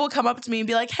people would come up to me and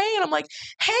be like, hey. And I'm like,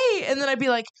 hey. And then I'd be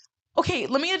like, okay,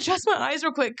 let me adjust my eyes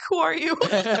real quick. Who are you?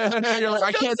 You're like,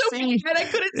 I can't see. And I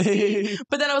couldn't see.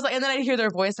 But then I was like, and then I'd hear their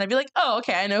voice and I'd be like, oh,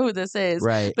 okay, I know who this is.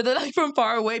 Right. But then like from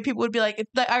far away, people would be like,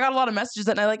 I got a lot of messages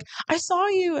and I like, I saw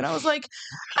you. And I was like,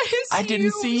 I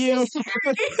didn't see you.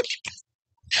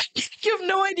 You have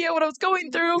no idea what I was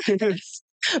going through.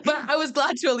 But I was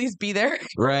glad to at least be there.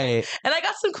 Right. And I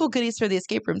got some cool goodies for the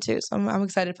escape room too. So I'm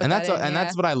excited for that. And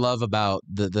that's what I love about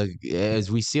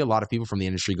is we see a lot of people from the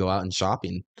industry go out and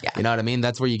shopping. Yeah. You know what I mean?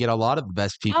 That's where you get a lot of the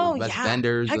best people, best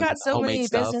vendors. I got so many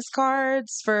business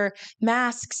cards for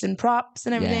masks and props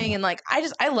and everything. Yeah. And like,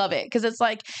 I love it. Cause it's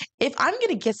like, if I'm going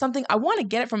to get something, I want to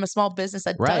get it from a small business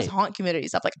that does haunt community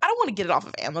stuff. Like, I don't want to get it off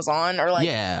of Amazon or like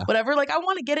whatever. Like, I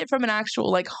want to get it from an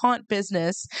actual like haunt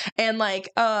business. And like,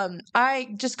 I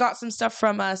just got some stuff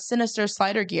from Sinister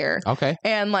Slider Gear. Okay.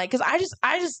 And like, cause I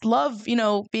just love, you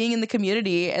know, being in the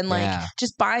community and like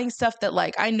just buying stuff that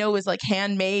like I know is like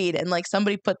handmade and like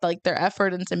somebody put like their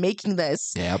effort into making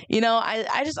this. Yep. You know,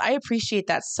 I appreciate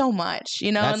that so much,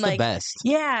 you know, That's and like, the best.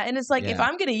 Yeah. And it's like, if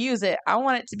I'm going to use it, I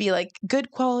want it to be like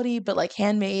good quality, but like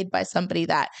handmade by somebody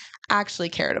that actually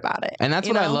cared about it. And that's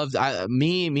what I loved.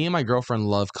 Me and my girlfriend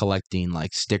love collecting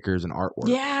like stickers and artwork.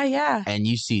 Yeah, yeah. And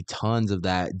you see tons of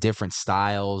that, different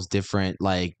styles, different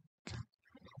like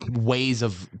ways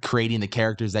of creating the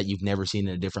characters that you've never seen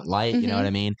in a different light. You know what I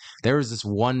mean? There was this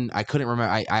one, I couldn't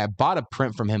remember. I bought a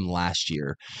print from him last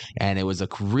year, and it was a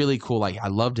really cool, like I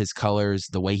loved his colors,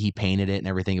 the way he painted it and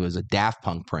everything. It was a Daft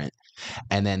Punk print.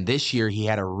 And then this year he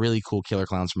had a really cool Killer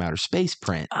Clowns from Outer Space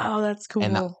print. Oh, that's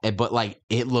cool. But like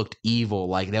it looked evil.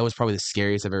 Like that was probably the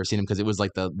scariest I've ever seen him, because it was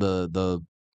like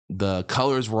the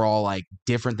colors were all like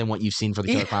different than what you've seen for the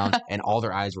Killer Clowns, and all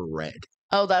their eyes were red.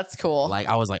 Oh, that's cool. Like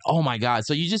I was like, oh my God.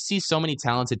 So you just see so many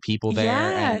talented people there,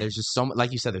 and there's just so much,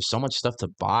 like you said, there's so much stuff to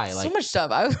buy. Like so much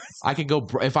stuff. I could go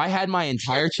if I had my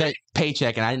entire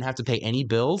paycheck and I didn't have to pay any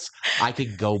bills, I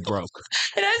could go broke.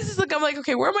 And I was just like, I'm like,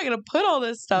 okay, where am I going to put all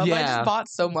this stuff? Yeah. I just bought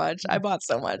so much. I bought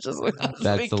so much.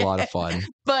 That's a lot of fun.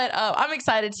 But I'm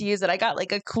excited to use it. I got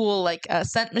like a cool like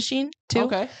scent machine too.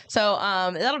 Okay. So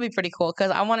that'll be pretty cool,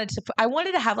 because I wanted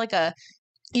to have like a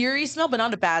eerie smell, but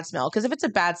not a bad smell, because if it's a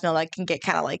bad smell, that can get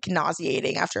kind of like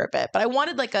nauseating after a bit. But I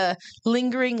wanted like a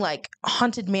lingering like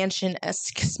haunted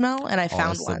mansion-esque smell, and I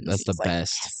found one. That's the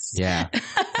best. Yes.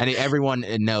 Yeah. And everyone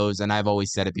knows, and I've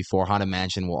always said it before, Haunted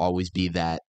Mansion will always be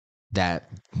that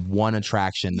one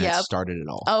attraction that started it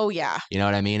all. Oh yeah. You know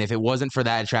what I mean? If it wasn't for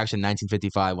that attraction in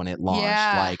 1955 when it launched,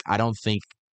 like I don't think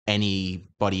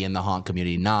anybody in the haunt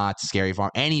community, not Scary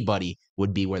Farm, anybody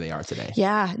would be where they are today.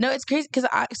 Yeah, no, it's crazy, because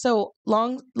so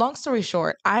long story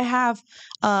short, I have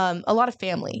a lot of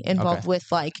family involved with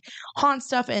like haunt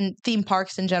stuff and theme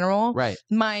parks in general. Right.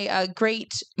 My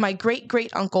great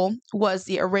uncle was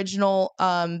the original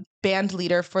band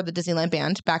leader for the Disneyland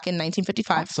band back in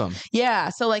 1955. Awesome. Yeah,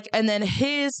 so like, and then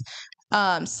his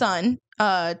son,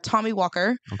 Tommy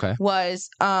Walker, was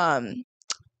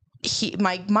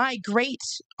my great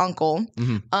uncle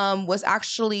was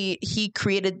actually, he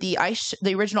created the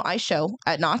original ice show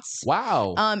at Knott's.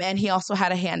 Wow. And he also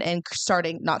had a hand in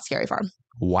starting Knott's Scary Farm.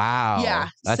 Wow. Yeah.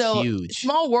 That's so huge.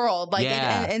 Small world. Like,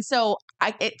 and so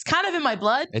it's kind of in my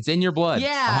blood. It's in your blood.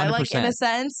 Yeah. 100%. Like in a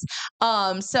sense.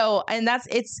 So, and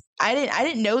I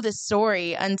didn't know this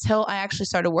story until I actually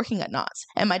started working at Knott's,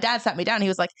 and my dad sat me down. He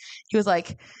was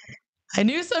like, I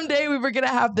knew someday we were going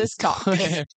to have this talk.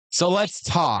 So let's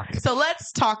talk.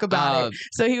 About it.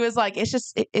 So he was like,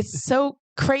 it's so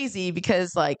crazy,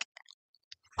 because like,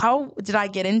 how did I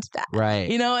get into that? Right.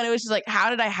 You know, and it was just like, how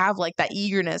did I have like that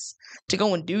eagerness to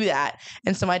go and do that?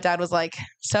 And so my dad was like,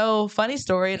 so funny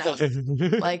story. And I was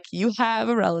like, you have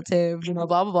a relative, you know,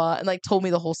 blah, blah, blah. And like told me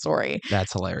the whole story.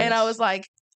 That's hilarious. And I was like,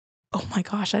 oh my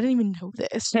gosh, I didn't even know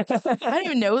this. I didn't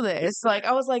even know this. Like,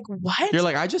 I was like, what? You're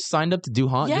like, I just signed up to do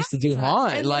haunt just to do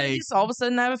haunt. And like, just all of a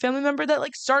sudden I have a family member that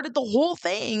like started the whole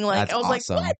thing. Like, that's I was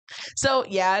awesome. like, what? So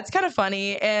yeah, it's kind of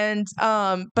funny. And,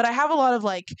 but I have a lot of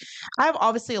like, I have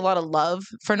obviously a lot of love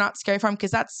for Not Scary Farm,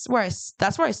 because that's where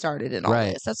I started in all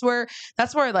this. That's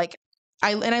where like,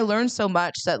 I learned so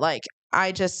much that like,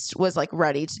 I just was like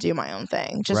ready to do my own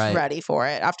thing, just ready for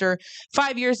it after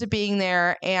 5 years of being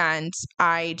there. And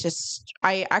I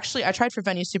tried for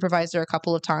venue supervisor a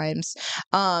couple of times.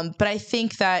 But I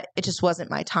think that it just wasn't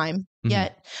my time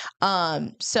yet.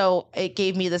 So it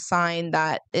gave me the sign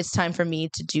that it's time for me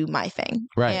to do my thing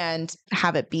and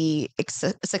have it be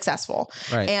successful.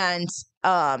 Right. And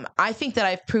I think that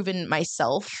I've proven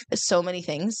myself so many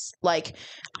things. Like,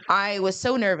 I was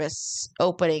so nervous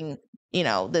opening, you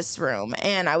know, this room,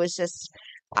 and I was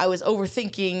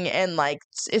overthinking, and like,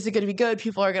 is it going to be good?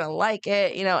 People are going to like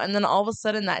it, you know? And then all of a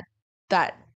sudden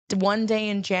that one day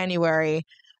in January,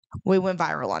 we went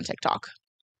viral on TikTok.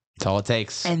 That's all it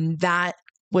takes. And that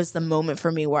was the moment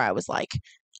for me where I was like,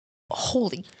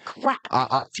 holy crap.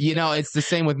 You know, it's the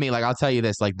same with me. Like, I'll tell you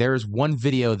this, like, there's one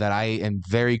video that I am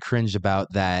very cringe about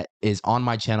that is on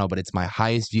my channel, but it's my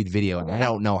highest viewed video, and I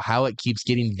don't know how it keeps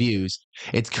getting views.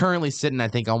 It's currently sitting, I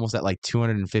think, almost at like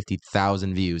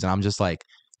 250,000 views, and I'm just like,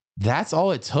 that's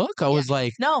all it took? I was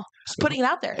like, no, just putting it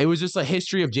out there. It was just a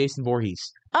history of Jason Voorhees.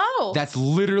 Oh, that's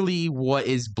literally what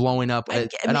is blowing up.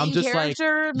 Like, and I'm just like,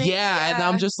 and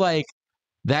I'm just like,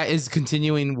 that is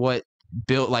continuing what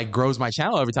grows my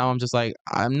channel every time. I'm just like,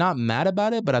 I'm not mad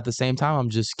about it, but at the same time, I'm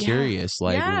just curious.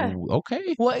 Like,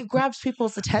 okay, what grabs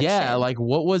people's attention? Yeah, like,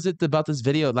 what was it about this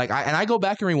video? Like, I go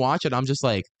back and rewatch it. I'm just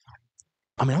like,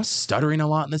 I mean, I'm stuttering a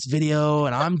lot in this video,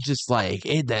 and I'm just like,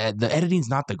 the editing's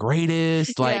not the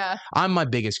greatest. Like, I'm my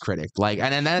biggest critic. Like,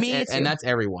 and that's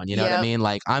everyone. You know what I mean?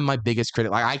 Like, I'm my biggest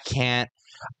critic. Like, I can't.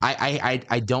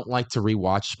 I don't like to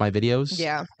rewatch my videos.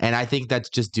 Yeah. And I think that's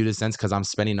just due to sense because I'm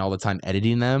spending all the time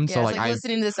editing them. Yeah, so like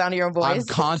listening to the sound of your own voice. I'm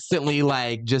constantly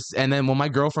like and then when my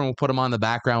girlfriend will put them on in the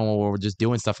background while we're just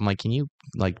doing stuff, I'm like, can you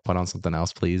like put on something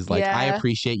else, please? Like, I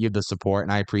appreciate the support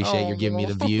and I appreciate you're giving me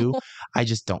the view. I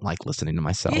just don't like listening to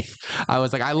myself. I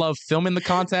was like, I love filming the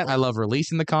content. I love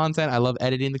releasing the content. I love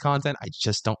editing the content. I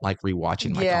just don't like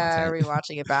rewatching my content. Yeah,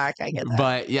 rewatching it back. I get that.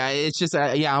 But yeah, it's just,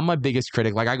 I'm my biggest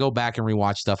critic. Like, I go back and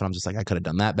rewatch stuff and I'm just like, I could have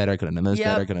done that better. I could have done this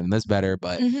better. I could have done this better.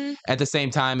 But at the same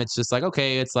time, it's just like,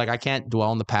 okay, it's like, I can't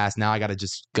dwell in the past. Now I got to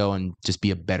just go and just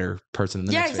be a better person in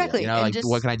the next video. You know, like,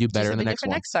 what can I do better in the next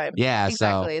one? Next time. Yeah,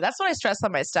 exactly. That's what I stress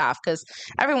on my staff because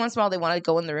every once in a while they want to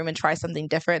go in the room and try something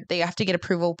different. They have to get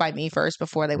approval by me first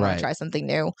before they want to try something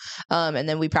new. And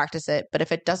then we practice it. But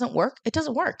if it doesn't work, it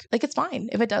doesn't work. Like, it's fine.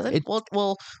 If it doesn't,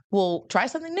 we'll try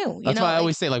something new. That's why I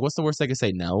always say, like, what's the worst they can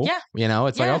say? No. Yeah. You know,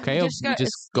 it's like, okay, you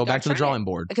just go back to the drawing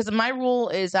board. Because my rule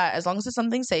is that as long as it's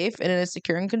something safe and in a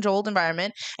secure and controlled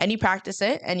environment and you practice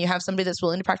it and you have somebody that's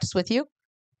willing to practice with you,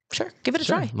 sure, give it a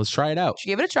try. Let's try it out.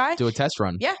 Give it a try. Do a test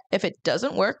run. Yeah. If it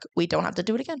doesn't work, we don't have to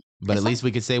do it again. But at least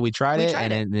we could say we tried it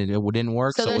and it didn't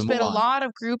work. So there's been a lot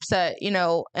of groups that,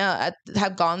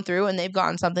 have gone through and they've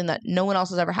gotten something that no one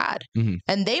else has ever had.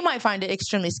 And they might find it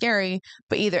extremely scary,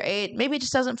 but either maybe it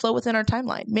just doesn't flow within our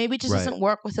timeline. Maybe it just doesn't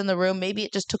work within the room. Maybe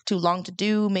it just took too long to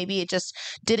do. Maybe it just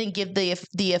didn't give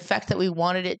the effect that we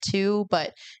wanted it to.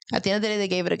 But at the end of the day, they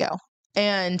gave it a go.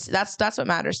 And that's what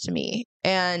matters to me.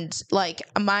 And like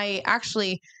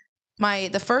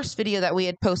the first video that we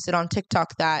had posted on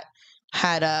TikTok that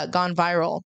had gone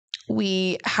viral,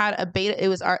 we had a beta. It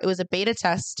was a beta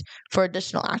test for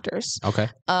additional actors. Okay.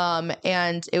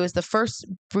 And it was the first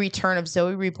return of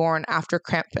Zoe Reborn after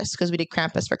Krampus because we did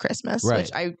Krampus for Christmas, which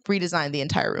I redesigned the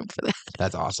entire room for that.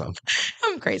 That's awesome.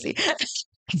 I'm crazy.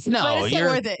 No, it's so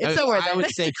worth it. It's so worth it. I would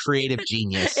say creative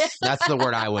genius. That's the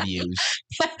word I would use.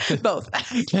 Both.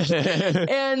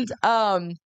 And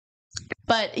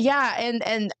but yeah, and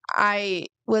it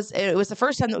was the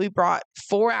first time that we brought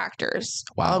 4 actors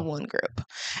on one group.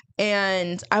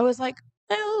 And I was like,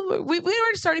 well, we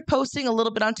already started posting a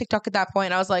little bit on TikTok at that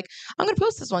point. I was like, I'm going to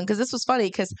post this one because this was funny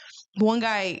because one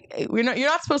guy, you're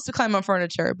not supposed to climb on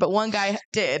furniture, but one guy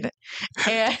did.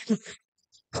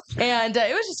 And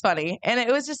it was just funny. And it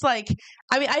was just like,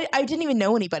 I mean, I didn't even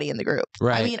know anybody in the group.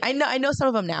 Right. I mean, I know some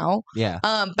of them now. Yeah.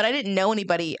 But I didn't know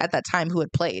anybody at that time who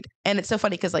had played. And it's so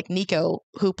funny because like Nico,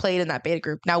 who played in that beta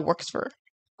group, now works for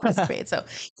Rockband. So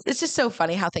it's just so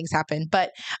funny how things happen.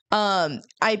 But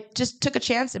I just took a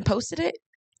chance and posted it.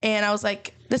 And I was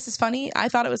like, this is funny. I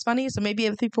thought it was funny, so maybe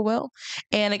other people will.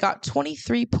 And it got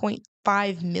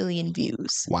 23.5 million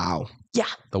views. Wow. Yeah.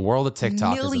 The world of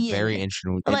TikTok is a very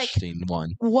interesting one.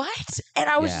 What? And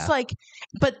I was just like,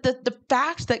 but the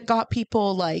fact that got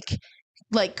people like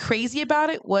crazy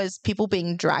about it was people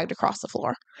being dragged across the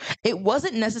floor. It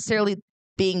wasn't necessarily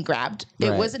being grabbed.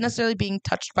 It wasn't necessarily being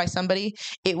touched by somebody.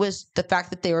 It was the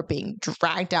fact that they were being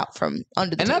dragged out from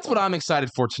under the table. And that's what I'm excited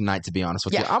for tonight, to be honest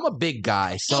with you. I'm a big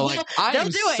guy. So like I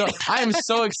am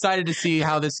so excited to see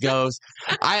how this goes.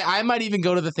 I might even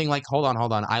go to the thing like, hold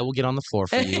on. I will get on the floor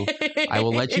for you. I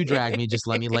will let you drag me. Just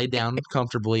let me lay down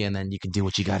comfortably and then you can do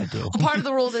what you got to do. Part of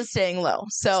the rules is staying low.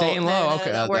 So staying low.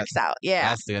 Okay. That works out. Yeah.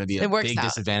 That's going to be a big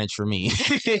disadvantage for me.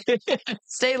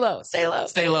 Stay low.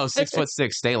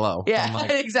 6'6", stay low. Yeah.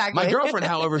 Exactly. My girlfriend,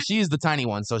 however, she's the tiny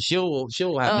one, so she'll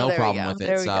have no problem with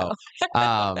it. So,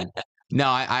 no,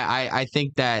 I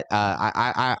think that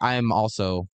I'm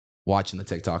also watching the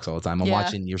TikToks all the time. I'm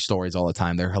watching your stories all the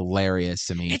time. They're hilarious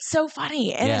to me. It's so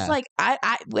funny, and it's like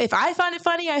if I find it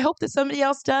funny, I hope that somebody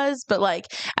else does. But like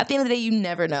at the end of the day, you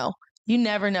never know.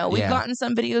 We've gotten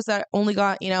some videos that only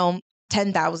got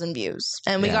 10,000 views,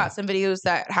 and we got some videos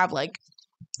that have like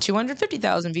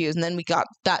 250,000 views, and then we got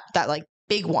that like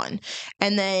big one.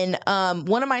 And then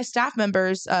one of my staff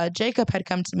members, Jacob, had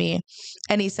come to me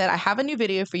and he said, I have a new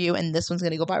video for you and this one's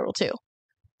going to go viral too.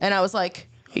 And I was like,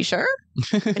 are you sure?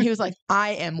 And he was like,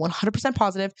 I am 100%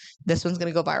 positive this one's going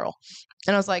to go viral.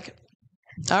 And I was like,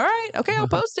 all right, okay, I'll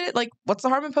post it. Like, what's the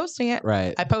harm in posting it?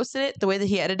 Right. I posted it the way that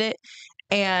he edited it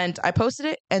and I posted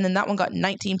it and then that one got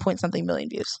 19 point something million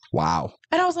views. Wow.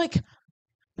 And I was like,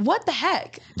 what the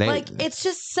heck? Like, it's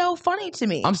just so funny to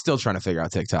me. I'm still trying to figure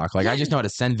out TikTok. Like, I just know how to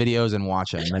send videos and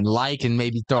watch them and like and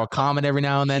maybe throw a comment every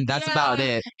now and then. That's about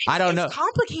it. I don't know. It's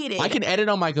complicated. I can edit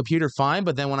on my computer fine,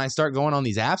 but then when I start going on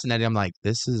these apps and edit, I'm like,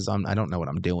 I don't know what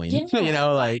I'm doing. Yeah. You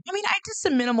know, like. I mean, I did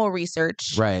some minimal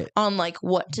research on like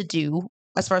what to do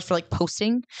as far as for like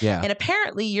posting. Yeah. And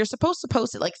apparently you're supposed to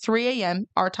post at like 3 a.m.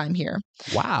 our time here.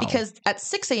 Wow. Because at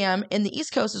 6 a.m. in the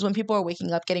East Coast is when people are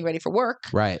waking up, getting ready for work.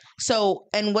 Right. So,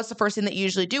 and what's the first thing that you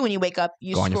usually do when you wake up?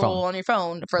 You scroll on your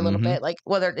phone for a little bit, like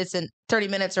whether it's in 30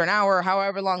 minutes or an hour, or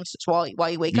however long while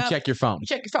you wake up. You check your phone. You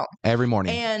check your phone. Every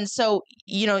morning. And so,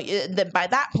 you know, by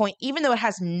that point, even though it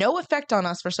has no effect on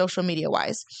us for social media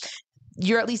wise,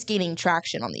 you're at least gaining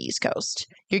traction on the East Coast.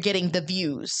 You're getting the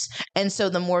views. And so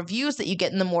the more views that you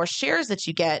get and the more shares that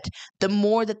you get, the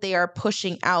more that they are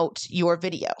pushing out your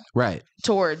video. Right.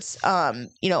 Towards,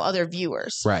 other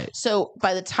viewers. Right. So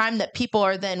by the time that people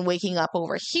are then waking up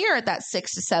over here at that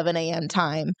 6 to 7 a.m.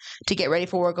 time to get ready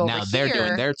for work over here. Now they're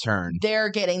doing their turn. They're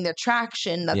getting their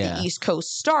traction that the East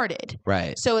Coast started.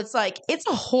 Right. So it's like, it's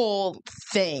a whole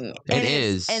thing. It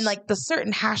is. And like the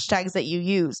certain hashtags that you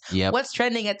use. Yep. What's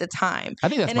trending at the time. I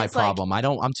think that's my problem.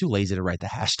 I'm too lazy to write the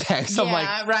hashtags. I'm like,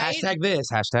 hashtag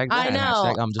this, hashtag that. I know.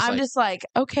 Hashtag, I'm just like,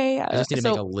 okay. I just need to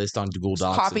make a list on Google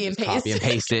Docs. Copy and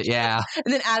paste it. Yeah.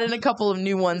 And then add in a couple of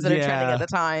new ones that are trending at the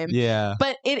time. Yeah.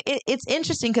 But it's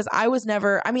interesting because I was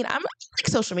never, I like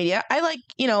social media. I like,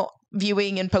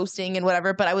 viewing and posting and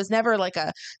whatever, but I was never like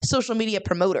a social media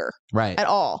promoter at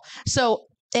all. So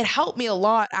it helped me a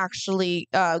lot actually,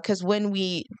 because when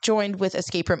we joined with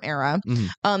Escape Room Era,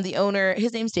 the owner,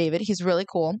 his name's David. He's really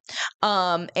cool.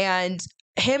 And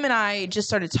him and I just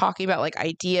started talking about like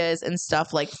ideas and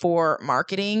stuff like for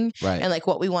marketing and like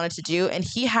what we wanted to do. And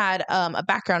he had a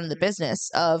background in the business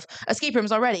of escape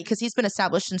rooms already because he's been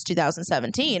established since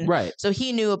 2017. Right. So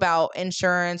he knew about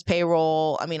insurance,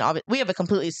 payroll. I mean, we have a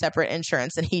completely separate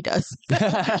insurance than he does.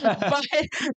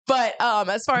 but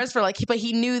as far as for like, but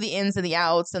he knew the ins and the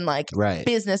outs and like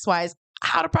business wise.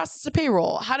 How to process a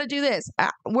payroll, how to do this,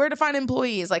 where to find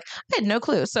employees. Like, I had no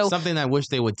clue. So something I wish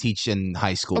they would teach in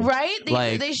high school. Right?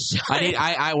 They should.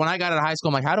 I when I got out of high school,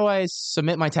 I'm like, how do I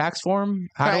submit my tax form?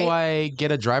 How do I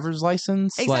get a driver's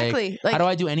license? Exactly. Like, how do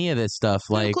I do any of this stuff?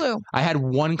 Like, no clue. I had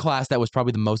one class that was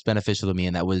probably the most beneficial to me,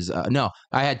 and that was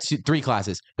I had 3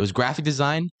 classes. It was graphic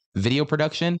design, video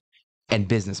production, and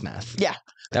business math. Yeah.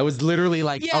 That was literally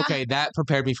like, okay, that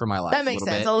prepared me for my life. That makes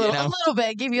sense. A little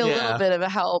bit. Give you a little bit of a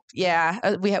help.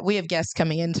 Yeah. We have guests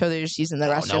coming in, so they're just using the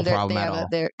restroom. No problem at all.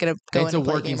 They're going to go It's a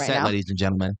working set, now. ladies and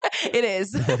gentlemen. It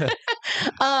is.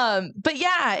 But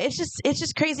yeah, it's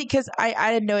just crazy because I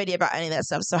had no idea about any of that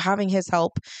stuff. So having his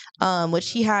help, which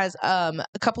he has a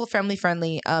couple of family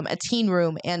friendly, a teen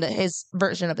room and his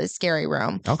version of a scary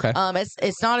room. Okay.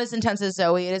 It's not as intense as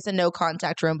Zoe. It is a no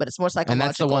contact room, but it's more psychological. And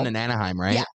that's the one in Anaheim,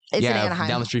 right? Yeah. It's in Anaheim.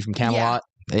 Down the street from Camelot.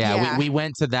 Yeah, we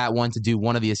went to that one to do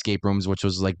one of the escape rooms, which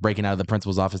was like breaking out of the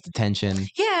principal's office detention.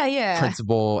 Yeah.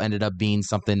 Principal ended up being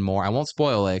something more. I won't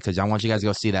spoil it because I want you guys to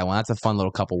go see that one. That's a fun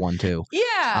little couple one too.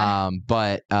 Yeah.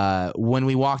 But when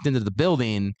we walked into the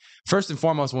building, first and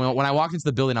foremost, when I walked into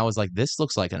the building, I was like, this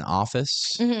looks like an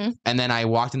office. Mm-hmm. And then I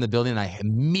walked in the building and I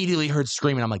immediately heard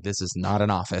screaming. I'm like, this is not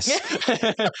an office. Yeah.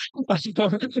 Well,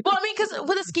 I mean, because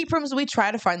with escape rooms, we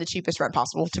try to find the cheapest rent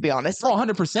possible, to be honest. Like,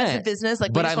 100%. The business,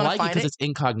 like, but I like it because it's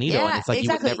incognito. Yeah, and it's like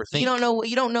exactly. you would never think.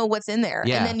 You don't know what's in there.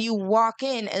 Yeah. And then you walk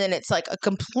in and then it's like a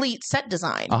complete set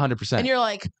design. 100%. And you're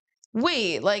like,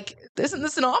 wait, like, isn't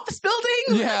this an office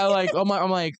building? Yeah, like, I'm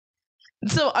like.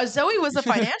 So Zoe was a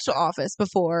financial office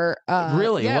before.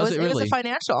 Really? Yeah, was it really? It was a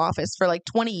financial office for like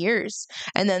 20 years.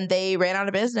 And then they ran out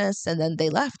of business and then they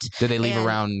left. Did they leave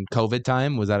around COVID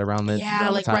time? Was that around the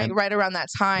time? right around that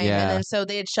time. Yeah. And then so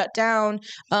they had shut down.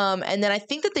 And then I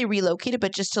think that they relocated,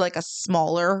 but just to like a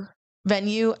smaller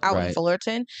venue out in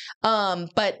Fullerton.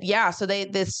 But yeah, so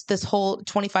this whole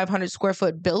 2,500 square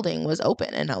foot building was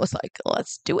open and I was like,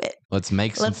 let's do it. Let's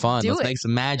make some fun. Let's make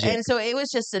some magic. And so it was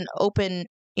just an open,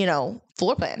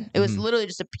 floor plan. It was literally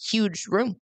just a huge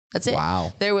room. That's it.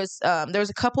 Wow. There was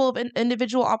a couple of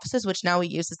individual offices, which now we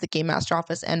use as the Game Master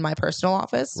office and my personal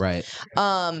office. Right.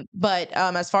 But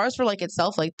as far as for like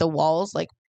itself, like the walls, like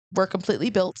were completely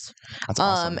built. That's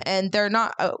awesome. And they're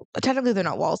not technically they're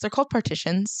not walls. They're called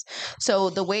partitions. So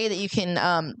the way that you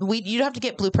can you do have to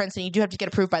get blueprints and you do have to get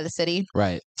approved by the city.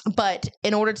 Right. But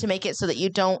in order to make it so that you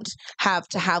don't have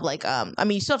to have like,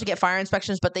 you still have to get fire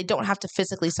inspections, but they don't have to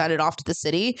physically sign it off to the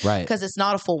city, Right. Because it's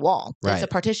not a full wall; it's a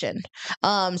partition.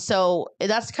 So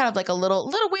that's kind of like a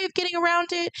little way of getting around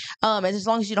it. And as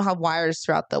long as you don't have wires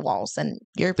throughout the walls, then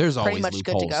you're pretty much loopholes.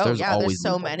 good to go. There's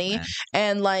so many, man.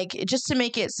 and like just to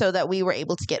make it so that we were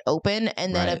able to get open,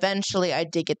 and then eventually I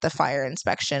did get the fire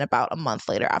inspection about a month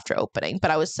later after opening. But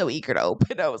I was so eager to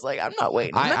open, I was like, I'm not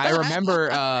waiting. I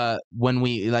remember when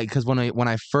we because when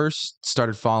I first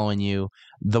started following you,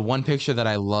 the one picture that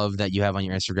I love that you have on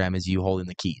your Instagram is you holding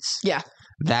the keys. Yeah.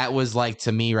 That was like,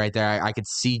 to me right there, I could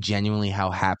see genuinely how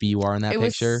happy you are in that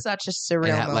picture. It was such a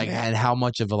surreal moment. Like, and how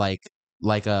much of a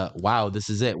wow, this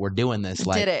is it. We're doing this.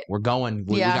 Like, did it. We're going.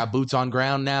 We got boots on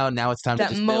ground now. Now it's time to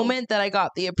just build. That moment that I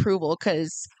got the approval,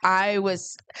 because I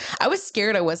was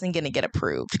scared I wasn't going to get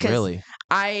approved. Really?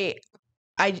 I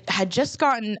just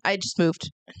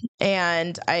moved,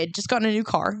 and I had just gotten a new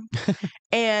car,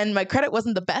 and my credit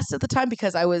wasn't the best at the time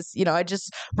because I was, I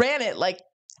just ran it like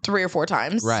 3 or 4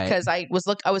 times, because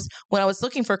when I was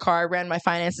looking for a car, I ran my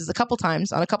finances a couple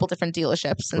times on a couple different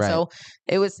dealerships, and so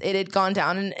it had gone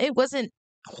down, and it wasn't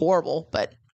horrible,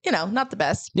 but not the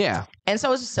best. Yeah. And so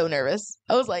I was just so nervous.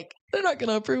 I was like, they're not going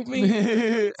to approve me.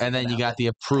 And then you got the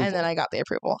approval. And then I got the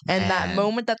approval. And that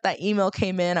moment that email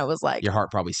came in, I was like, your heart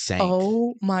probably sank.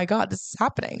 Oh my God, this is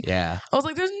happening. Yeah. I was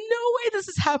like, there's no way this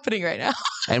is happening right now.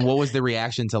 And what was the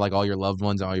reaction to like all your loved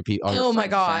ones and all your people? Oh my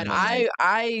God.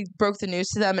 I broke the news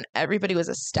to them, and everybody was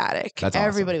ecstatic. That's awesome.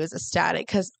 Everybody was ecstatic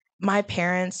because my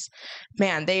parents,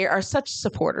 man, they are such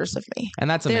supporters of me. And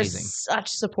that's amazing. They're such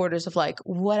supporters of like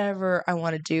whatever I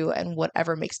want to do and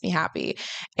whatever makes me happy.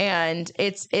 And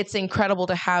it's incredible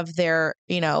to have their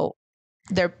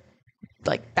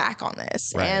like back on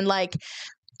this. Right. And like,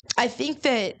 I think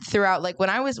that throughout, like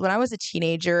when I was a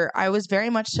teenager, I was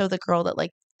very much so the girl that like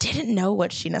didn't know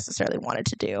what she necessarily wanted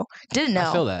to do. Didn't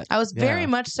know. I feel that. I was very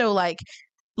much so like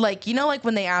like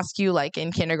when they ask you like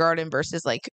in kindergarten versus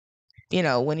like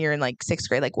when you're in like 6th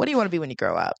grade, like, what do you want to be when you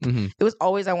grow up? Mm-hmm. It was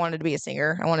always, I wanted to be a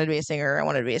singer. I wanted to be a singer. I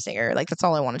wanted to be a singer. Like, that's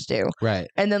all I wanted to do. Right.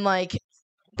 And then like,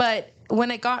 but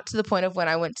when it got to the point of when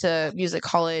I went to music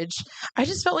college, I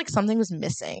just felt like something was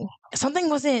missing. Something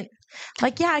wasn't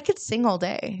like, yeah, I could sing all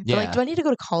day. But like, do I need to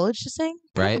go to college to sing?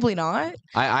 Probably not.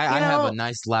 I have a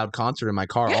nice loud concert in my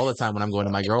car all the time when I'm going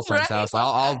to my girlfriend's house.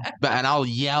 I'll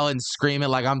yell and scream it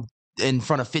like I'm in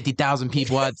front of 50,000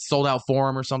 people at sold out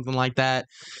forum or something like that.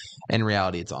 In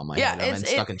reality, it's all my head. I'm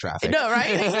stuck in traffic. No,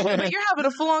 right? But you're having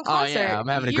a full-on concert. Oh, yeah. I'm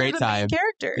having a great time.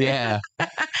 Character. Yeah.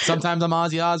 Sometimes I'm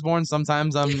Ozzy Osbourne.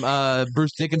 Sometimes I'm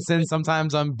Bruce Dickinson.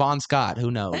 Sometimes I'm Bon Scott. Who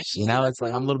knows? It's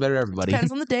like I'm a little bit of everybody.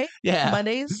 Depends on the day. Yeah.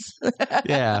 Mondays.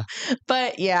 Yeah.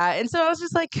 But yeah. And so I was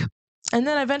just like, and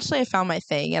then eventually I found my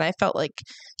thing, and I felt like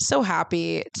so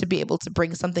happy to be able to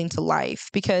bring something to life,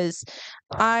 because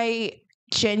I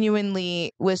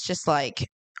genuinely was just like,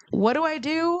 what do I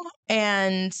do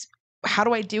and how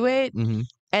do I do it? Mm-hmm.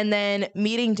 And then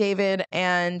meeting David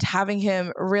and having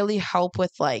him really help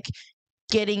with like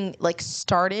getting like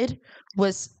started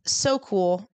was so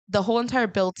cool. The whole entire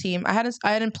build team, I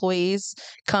had employees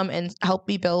come and help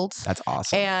me build. That's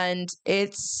awesome. And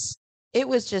it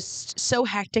was just so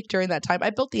hectic during that time.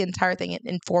 I built the entire thing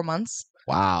in 4 months.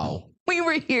 Wow. We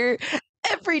were here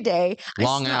every day.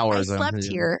 Long hours. I slept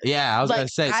here. Yeah, I was going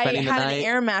to say, spending the night. I had an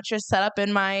air mattress set up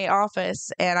in my office,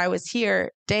 and I was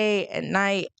here day and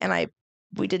night, and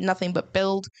we did nothing but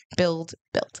build.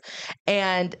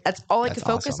 And that's all I could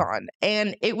focus on.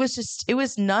 And it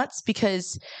was nuts,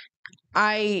 because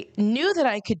I knew that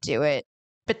I could do it.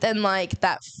 But then like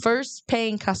that first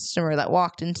paying customer that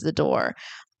walked into the door,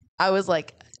 I was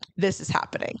like, this is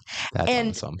happening.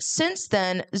 That's awesome. Since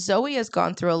then, Zoe has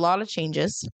gone through a lot of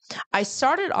changes. I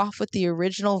started off with the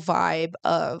original vibe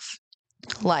of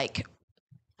like,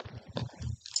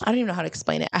 I don't even know how to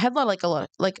explain it. I had a lot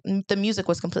the music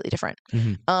was completely different.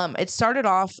 Mm-hmm. It started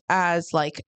off as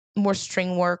like more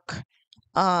string work,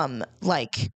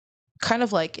 like kind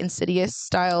of like Insidious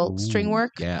style string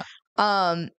work. Yeah.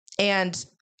 And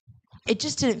it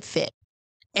just didn't fit.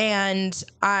 And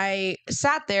I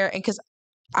sat there, and because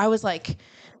I was like,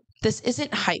 this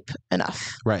isn't hype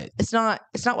enough. Right. It's not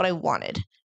what I wanted.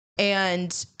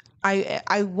 And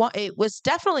it was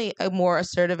definitely a more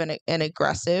assertive and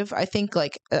aggressive. I think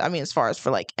as far as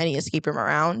for like any escape room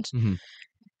around. Mm-hmm.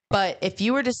 But if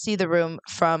you were to see the room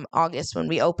from August when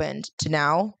we opened to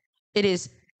now, it is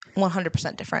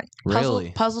 100% different.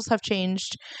 Really? Puzzles have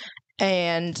changed,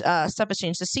 and stuff has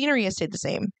changed. The scenery has stayed the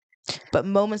same, but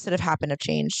moments that have happened have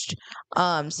changed.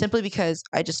 Simply because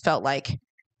I just felt like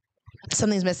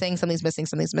something's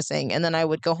missing. And then I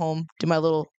would go home, do my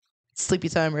little sleepy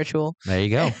time ritual. There you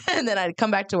go. And then I'd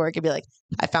come back to work and be like,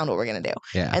 I found what we're going to do.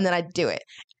 Yeah. And then I'd do it.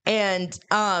 And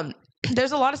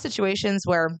there's a lot of situations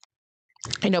where,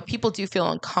 people do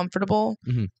feel uncomfortable,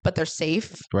 but they're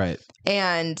safe. Right.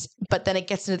 But then it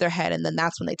gets into their head, and then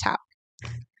that's when they tap.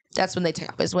 That's when they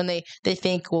tap, is when they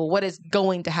think, well, what is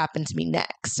going to happen to me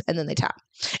next? And then they tap.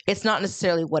 It's not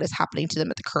necessarily what is happening to them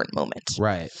at the current moment.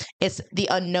 Right. It's the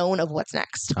unknown of what's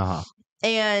next. Uh-huh.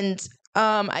 And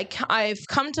I've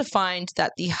come to find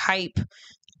that the hype,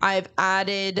 I've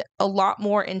added a lot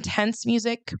more intense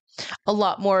music, a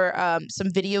lot more some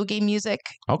video game music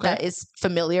that is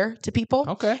familiar to people.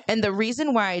 Okay. And the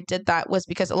reason why I did that was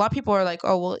because a lot of people are like,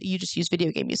 oh, well, you just use video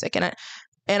game music.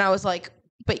 And I was like,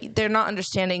 but they're not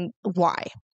understanding why.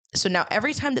 So now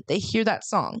every time that they hear that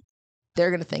song, they're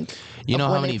going to think, you know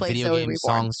how many video game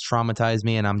songs traumatize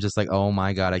me? And I'm just like, oh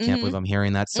my God, I can't believe I'm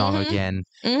hearing that song again.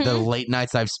 The late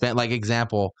nights I've spent, like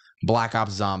example, Black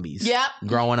Ops Zombies. Yeah.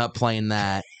 Growing up playing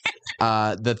that.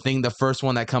 The first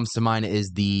one that comes to mind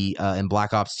is in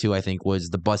Black Ops 2, I think, was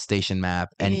the bus station map,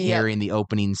 and hearing the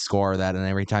opening score of that. And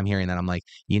every time hearing that, I'm like,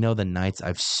 the nights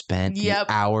I've spent, the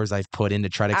hours I've put in to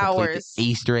try to complete the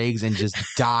Easter eggs and just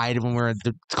died when we were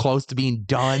close to being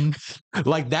done.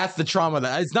 Like, that's the trauma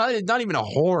it's not even a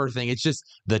horror thing. It's just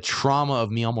the trauma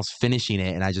of me almost finishing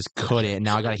it, and I just couldn't. And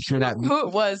now I got to hear that. Who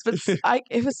it was, but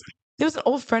it was an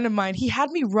old friend of mine. He had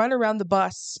me run around the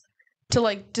bus to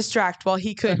like distract while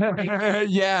he could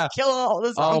kill all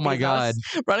this. Oh my God.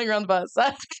 Running around the bus.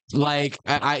 Like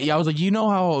I was like,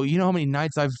 how many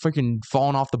nights I've freaking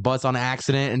fallen off the bus on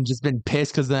accident and just been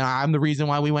pissed because then I'm the reason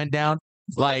why we went down.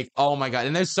 Like, oh my God.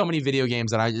 And there's so many video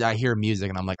games that I hear music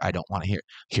and I'm like, I don't want to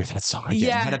hear that song again.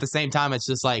 Yeah. But at the same time, it's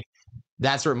just like,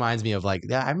 that's what reminds me of like,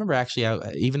 I remember actually,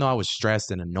 even though I was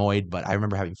stressed and annoyed, but I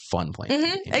remember having fun playing.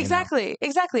 Mm-hmm. Exactly.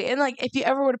 And like, if you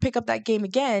ever were to pick up that game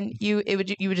again, you would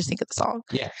just think of the song.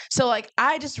 Yeah. So like,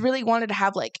 I just really wanted to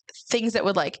have like things that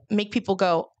would like make people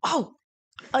go, oh,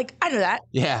 like I know that.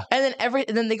 Yeah. And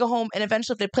then they go home, and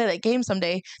eventually if they play that game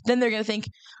someday, then they're gonna think,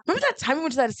 remember that time we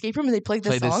went to that escape room and they played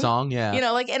this song?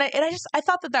 Yeah. Like, and I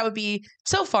thought that would be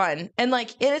so fun. And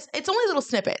like it's only little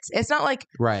snippets. It's not like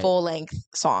full length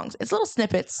songs. It's little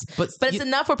snippets. But it's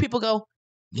enough where people go,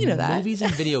 that. Movies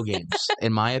and video games,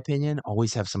 in my opinion,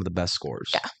 always have some of the best scores.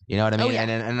 Yeah. You know what I mean? Oh, yeah.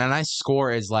 And a nice score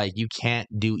is like, you can't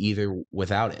do either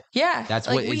without it. Yeah. That's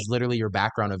like is literally your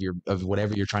background of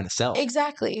whatever you're trying to sell.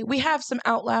 Exactly. We have some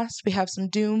Outlast. We have some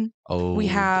Doom. Oh. We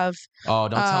have. Oh,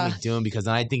 don't tell me Doom, because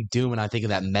then I think Doom and I think of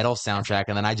that metal soundtrack,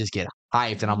 and then I just get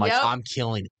hyped and I'm like, I'm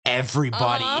killing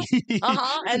everybody.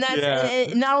 And that's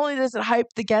and not only does it hype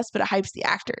the guests, but it hypes the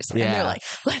actors. And they're like,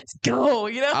 let's go,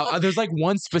 there's like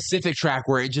one specific track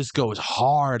where it just goes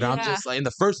hard. I'm just like, in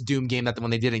the first Doom game that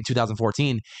when they did it in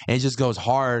 2014, and it just goes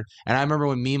hard. And I remember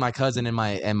when me, my cousin, and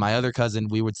my other cousin,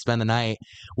 we would spend the night,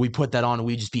 we put that on and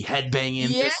we'd just be headbanging.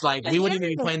 Just like, we wouldn't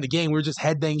even be playing the game. We were just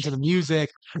headbanging to the music.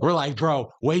 We're like, bro,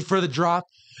 wait for the drop.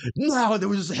 No, there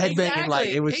was just headbanging. Like,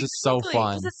 it was just so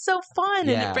fun. Because it's so fun, and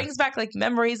it brings back like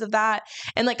memories of that.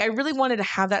 And like, I really wanted to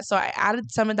have that, so I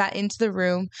added some of that into the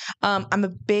room. I'm a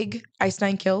big Ice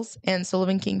Nine Kills and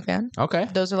Sullivan King fan. Okay,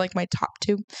 those are like my top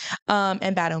two.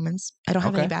 And Bad Omens. I don't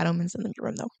have any Bad Omens in the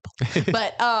room though.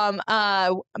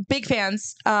 But big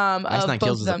fans. Ice Nine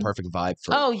Kills is a perfect vibe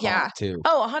for. Too.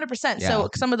 100%. So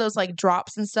some of those like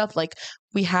drops and stuff, like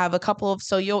we have a couple of,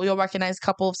 so you'll recognize a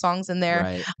couple of songs in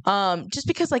there. Just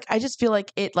because like I just feel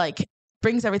like it like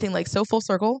brings everything like so full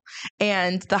circle,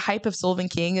 and the hype of Sullivan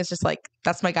King is just like,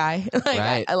 that's my guy.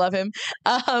 Like I love him.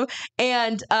 But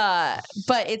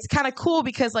it's kind of cool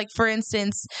because like, for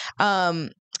instance,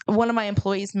 one of my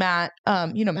employees, Matt,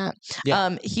 Matt,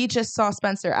 he just saw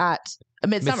Spencer at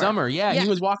Midsummer. Yeah. He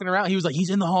was walking around. He was like, he's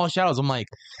in the Hall of Shadows. I'm like,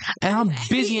 and I'm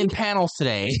busy in panels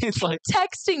today. It's like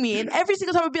texting me, and every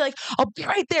single time I'd be like, I'll be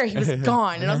right there. He was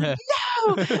gone, and I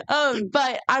was like, no.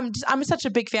 But I'm such a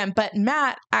big fan. But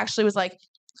Matt actually was like,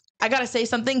 I gotta say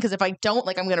something, because if I don't,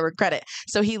 like, I'm gonna regret it.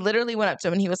 So he literally went up to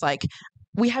him and he was like,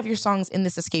 we have your songs in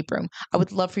this escape room. I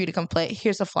would love for you to come play.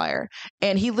 Here's a flyer.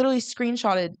 And he literally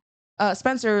screenshotted.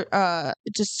 Spencer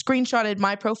just screenshotted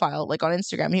my profile like on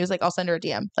Instagram. He was like, I'll send her a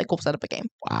DM. Like, we'll set up a game.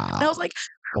 Wow. And I was like,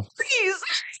 please.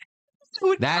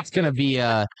 That's gonna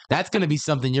be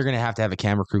something you're gonna have to have a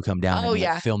camera crew come down and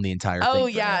like, film the entire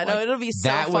thing. It'll be so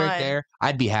that fun. Right there,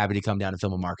 I'd be happy to come down and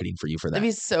film a marketing for you for that. That'd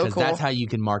be so cool. That's how you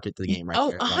can market the game, right?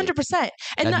 Oh, 100%.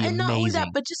 And not only that,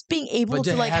 but just being able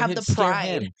to like have the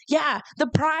pride. Yeah, the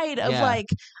pride of like,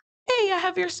 hey, I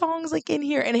have your songs like in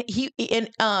here. And he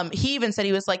even said,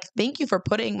 he was like, thank you for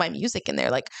putting my music in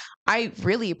there. Like, I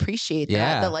really appreciate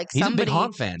that. That like he's somebody, a big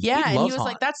Haunt fan. yeah. And he was Haunt.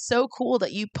 like, that's so cool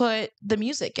that you put the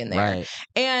music in there. Right.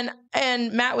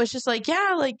 And Matt was just like,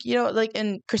 yeah, like, you know, like,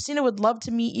 and Christina would love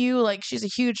to meet you. Like, she's a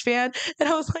huge fan. And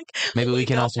I was like, maybe we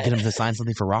can also get him to sign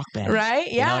something for Rockband.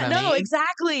 Right? Yeah. You know what I mean?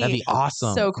 Exactly. That'd be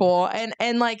awesome. So cool.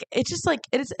 And like, it's just like,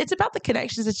 it's about the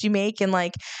connections that you make. And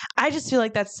like, I just feel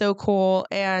like that's so cool.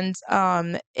 And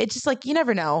it's just like, you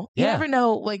never know. You never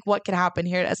know like what can happen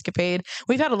here at Escapade.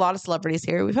 We've had a lot of celebrities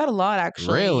here. We've had a lot,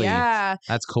 actually. Really? Yeah.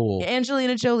 That's cool.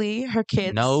 Angelina Jolie, her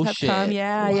kids have come.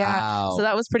 Yeah. Wow. Yeah. So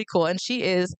that was pretty cool. And she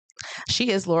is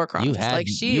Laura Croft. You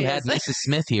had Mrs.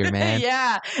 Smith here, man.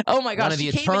 Yeah. Oh my gosh. One of the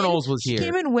Eternals was here. She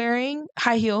came in wearing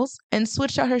high heels and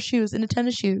switched out her shoes into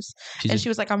tennis shoes. She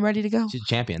was like, I'm ready to go. She's a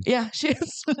champion. Yeah, she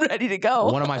is ready to go.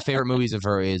 One of my favorite movies of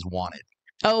her is Wanted.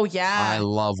 Oh yeah, I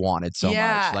love Wanted so much.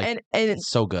 Like, and it's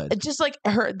so good. Just like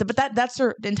her, but that's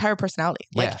her entire personality.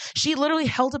 Like she literally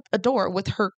held up a door with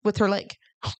her leg,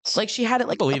 like she had it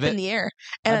like up in the air,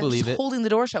 and I was holding the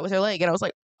door shut with her leg, and I was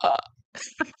like,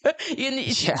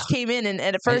 she just came in and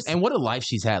at first, and what a life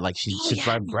she's had. Like she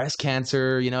survived breast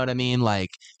cancer. You know what I mean? Like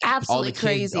absolutely all the kids,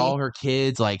 crazy. All her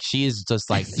kids. Like she is just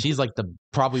like she's like the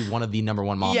probably one of the number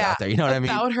one moms out there. You know what I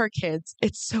mean? About her kids,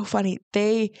 it's so funny.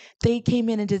 They came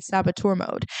in and did saboteur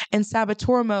mode, and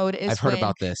saboteur mode is I've heard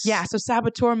about this. Yeah, so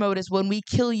saboteur mode is when we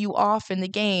kill you off in the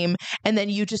game, and then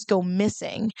you just go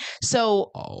missing.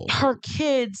 So her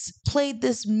kids played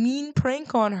this mean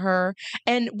prank on her,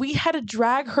 and we had to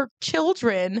drag her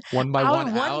children one by one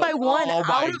out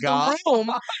of the room.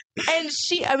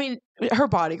 And her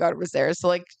bodyguard was there, so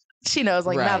like she knows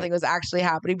like nothing was actually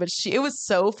happening, but it was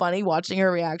so funny watching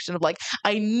her reaction of like,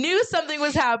 I knew something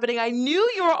was happening. I knew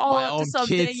you were all up to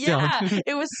something. Yeah,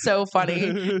 it was so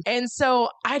funny. And so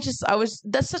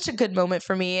that's such a good moment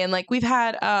for me. And like we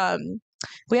had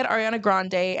Ariana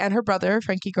Grande and her brother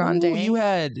Frankie Grande. Ooh,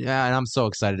 and I'm so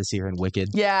excited to see her in Wicked.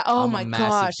 Yeah. Oh I'm my a gosh.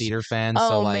 massive theater fan. Oh,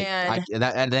 so like, man.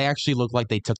 and they actually look like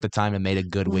they took the time and made a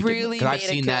good Wicked. Really, because I've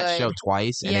seen that show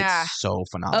twice, and it's so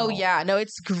phenomenal. Oh yeah, no,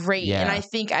 it's great, and I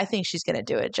think she's gonna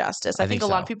do it justice. I think a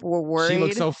lot of people were worried. She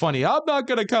looks so funny. I'm not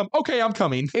gonna come. Okay, I'm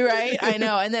coming. Right, I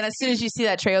know. And then as soon as you see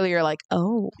that trailer, you're like,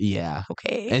 oh, yeah,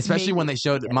 okay. And especially when they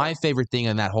showed my favorite thing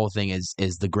in that whole thing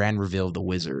is the grand reveal of the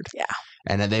wizard. Yeah.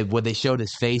 And then when they showed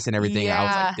his face and everything, I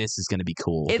was like, "This is going to be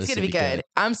cool. It's going to be good."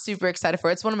 I'm super excited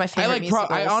for it. It's one of my favorite musicals.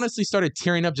 I honestly started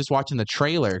tearing up just watching the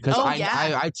trailer because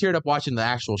I teared up watching the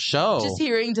actual show. Just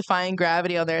hearing "Defying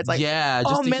Gravity" on there, it's like,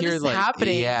 just to hear this is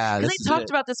happening. Yeah, and they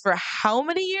talked about this for how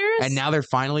many years? And now they're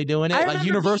finally doing it. I like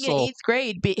Universal being in 8th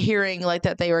grade, hearing like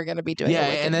that they were going to be doing. Yeah,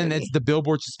 and then it's the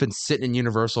billboard's just been sitting in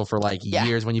Universal for like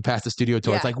years. When you pass the studio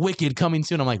tour, it's like Wicked coming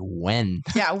soon. I'm like, when?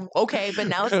 Yeah, okay, but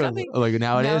now it's coming. Like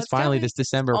now it is finally this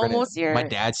December. Almost here. My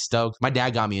dad's stoked. My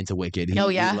dad got me into Wicked. He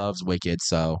loves Wicked.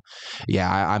 So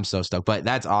yeah, I'm so stoked. But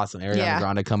that's awesome. Ariana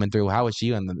Grande coming through. How was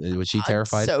she? Was she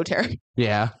terrified? So terrified.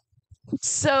 Yeah.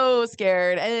 So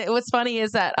scared. And what's funny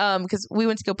is that because we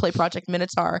went to go play Project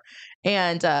Minotaur,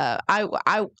 and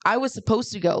I was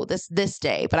supposed to go this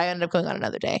day, but I ended up going on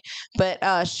another day.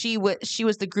 But she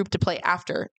was the group to play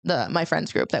after my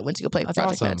friend's group that went to go play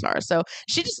Project Minotaur. So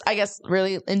she just, I guess,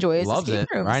 really enjoys loves escape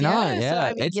it. rooms. Right on. Yeah,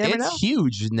 so, it's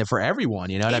huge for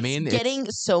everyone. You know what I mean? It's getting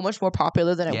so much more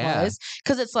popular than it was,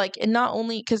 because it's like, and not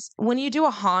only because when you do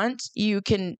a haunt, you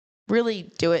can really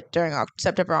do it during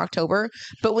September, October.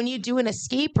 But when you do an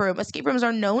escape rooms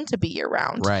are known to be year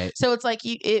round. Right. So it's like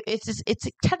it's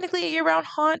technically a year round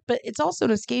haunt, but it's also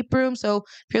an escape room. So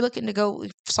if you're looking to go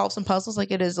solve some puzzles,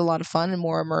 like it is a lot of fun and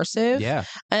more immersive. Yeah.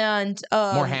 And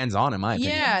more hands on in my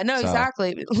opinion. Yeah. No. So,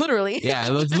 exactly. Literally. Yeah.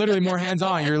 It's literally more hands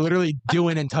on. You're literally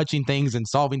doing and touching things and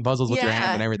solving puzzles with your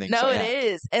hands and everything. No, it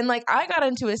is. And like I got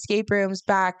into escape rooms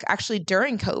back actually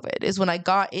during COVID is when I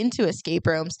got into escape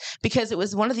rooms, because it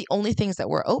was one of the only things that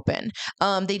were open.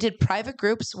 They did private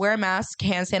groups, wear a mask,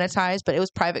 hand sanitize, but it was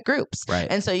private groups. Right.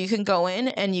 And so you can go in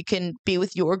and you can be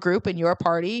with your group and your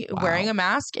party wearing a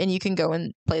mask, and you can go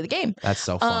and play the game. That's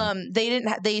so fun.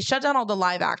 They shut down all the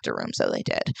live actor rooms, so they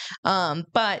did.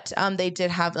 But they did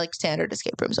have like standard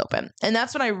escape rooms open. And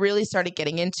that's when I really started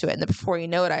getting into it. And then before you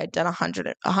know it, I had done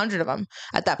 100 of them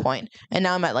at that point. And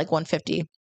now I'm at like 150.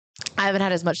 I haven't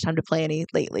had as much time to play any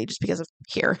lately just because of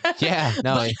here. Yeah,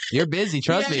 no, you're busy.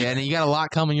 Trust me, and you got a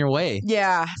lot coming your way.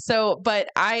 Yeah. So, but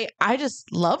I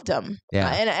just loved them. Yeah.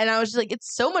 And I was just like,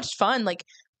 it's so much fun, like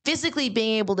physically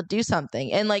being able to do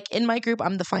something. And like in my group,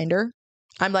 I'm the finder.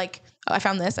 I'm like, oh, I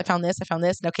found this.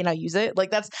 And okay, now use it. Like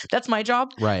that's my job.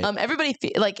 Right. Everybody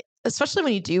like, especially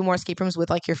when you do more escape rooms with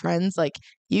like your friends, like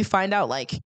you find out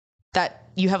like that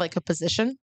you have like a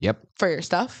position Yep. for your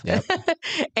stuff. Yep.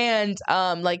 And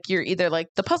like you're either like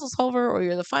the puzzle solver or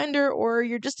you're the finder or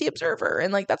you're just the observer.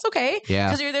 And like that's okay. Yeah.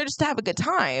 Because you're there just to have a good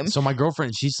time. So my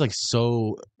girlfriend, she's like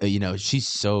so, she's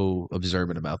so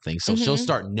observant about things. So she'll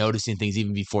start noticing things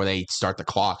even before they start the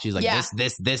clock. She's like,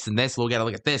 this, and this. We'll gotta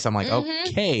look at this. I'm like,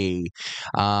 okay,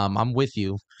 I'm with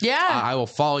you. Yeah. I will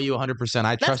follow you 100%.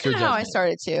 I trust your judgment. That's how I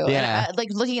started too. Yeah. And like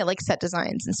looking at like set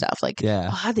designs and stuff. Like,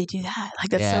 oh, how'd they do that? Like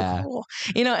that's so cool.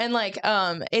 And like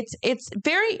it's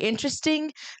very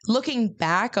interesting looking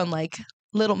back on like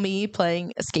little me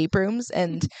playing escape rooms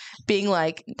and being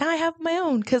like, now I have my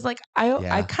own, because like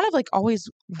I kind of like always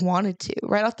wanted to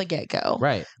right off the get-go,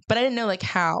 right, but I didn't know like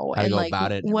how and like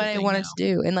what I wanted to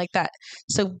do and like that.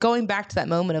 So going back to that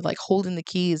moment of like holding the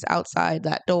keys outside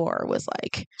that door was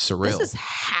like surreal. This is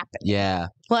happening. Yeah,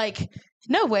 like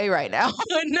no way right now.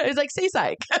 It's like say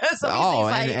psych.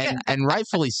 And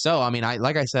rightfully so. I mean,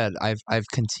 like I said, I've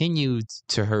continued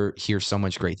to hear so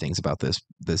much great things about this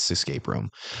escape room,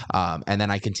 and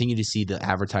then I continue to see the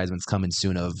advertisements coming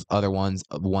soon of other ones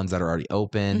that are already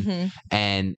open,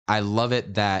 and I love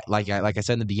it that like I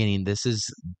said in the beginning,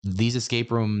 these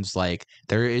escape rooms, like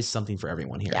there is something for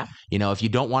everyone here. Yeah. If you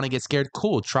don't want to get scared,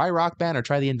 cool, try Rockband or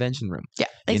try the Invention Room. Yeah,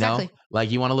 exactly. Like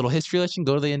you want a little history lesson,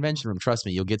 go to the Invention Room. Trust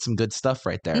me, you'll get some good stuff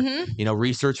right there.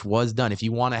 Research was done. If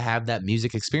you want to have that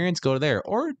music experience, go to there.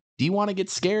 Or do you want to get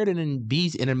scared and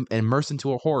be immersed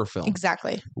into a horror film?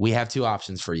 Exactly. We have two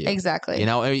options for you. Exactly.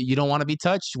 You don't want to be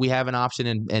touched. We have an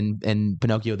option in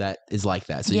Pinocchio that is like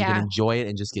that. So you can enjoy it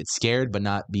and just get scared, but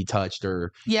not be touched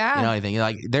or anything.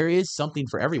 Like there is something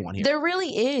for everyone here. There really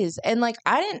is. And like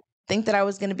I didn't think that I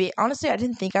was going to be, honestly, I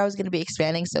didn't think I was going to be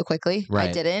expanding so quickly. Right.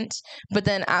 I didn't. But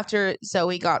then after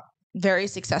Zoe got very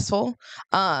successful,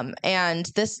 and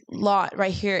this lot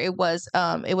right here, it was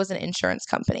an insurance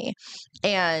company,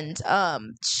 and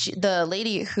the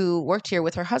lady who worked here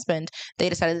with her husband, they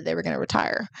decided that they were going to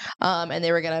retire, and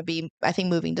they were going to be, I think,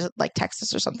 moving to like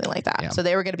Texas or something like that. Yeah. So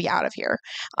they were going to be out of here,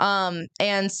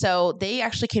 and so they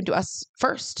actually came to us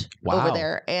first over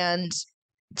there and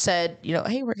said,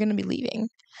 hey, we're going to be leaving.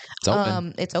 It's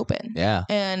open. It's open. Yeah.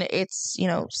 And it's,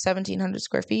 1,700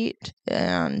 square feet.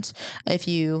 And if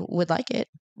you would like it,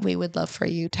 we would love for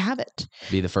you to have it.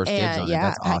 Be the first dibs on it.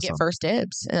 That's awesome. Get first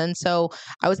dibs. And so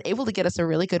I was able to get us a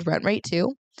really good rent rate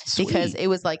too. Sweet. Because it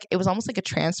was almost like a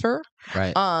transfer.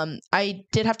 Right. I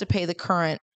did have to pay the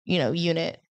current,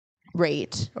 unit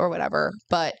rate or whatever.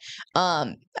 But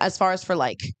as far as for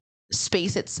like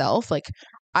space itself, like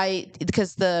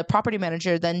because the property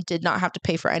manager then did not have to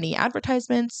pay for any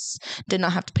advertisements, did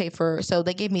not have to pay so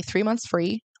they gave me 3 months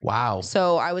free. Wow.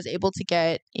 So I was able to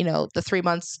get, the 3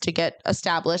 months to get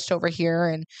established over here.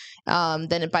 And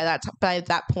then by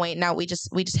that point, now we just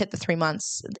hit the 3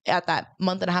 months at that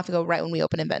month and a half ago, right when we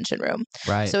opened Invention Room.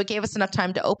 Right. So it gave us enough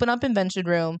time to open up Invention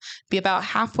Room, be about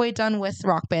halfway done with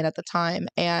Rockband at the time,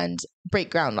 and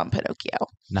break ground on Pinocchio.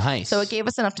 Nice. So it gave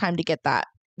us enough time to get that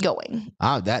going.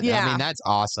 I mean, that's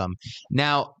awesome.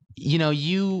 Now,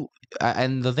 you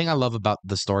and the thing I love about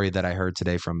the story that I heard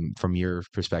today from your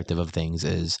perspective of things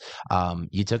is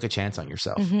you took a chance on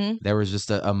yourself. Mm-hmm. There was just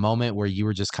a moment where you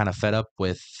were just kind of fed up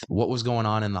with what was going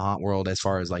on in the haunt world as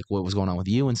far as like what was going on with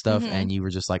you and stuff, mm-hmm. and you were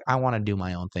just like, I want to do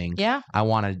my own thing. Yeah. I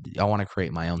want to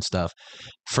create my own stuff.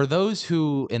 For those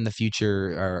who in the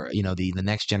future are, the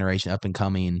next generation up and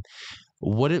coming,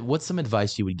 what's some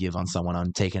advice you would give on someone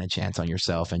on taking a chance on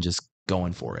yourself and just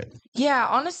going for it? Yeah,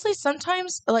 honestly,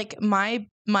 sometimes like my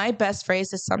best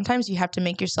phrase is sometimes you have to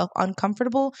make yourself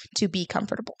uncomfortable to be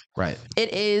comfortable. Right.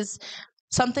 It is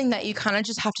something that you kind of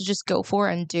just have to just go for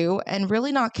and do and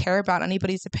really not care about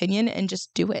anybody's opinion and just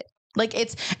do it. Like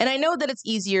and I know that it's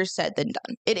easier said than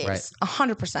done. It is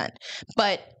 100%.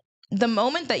 But the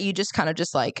moment that you just kind of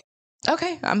just like,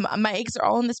 okay, my eggs are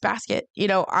all in this basket.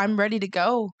 I'm ready to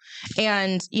go.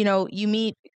 And, you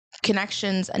meet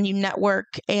connections and you network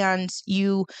and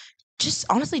you just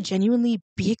honestly genuinely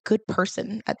be a good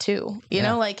person at too.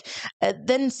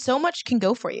 Then so much can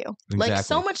go for you. Exactly. Like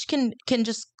so much can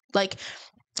just like,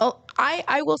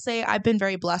 I will say I've been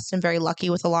very blessed and very lucky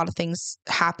with a lot of things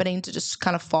happening to just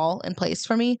kind of fall in place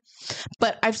for me,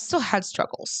 but I've still had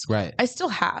struggles. Right. I still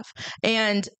have.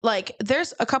 And like,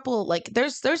 there's a couple, like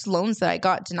there's loans that I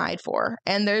got denied for,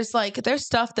 and there's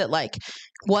stuff that like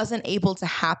wasn't able to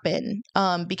happen,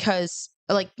 because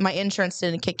like my insurance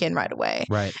didn't kick in right away.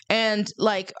 Right. And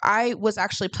like I was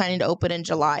actually planning to open in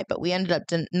July, but we ended up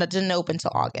didn't open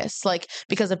till August, like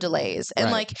because of delays.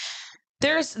 And like,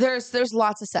 There's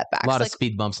lots of setbacks. A lot of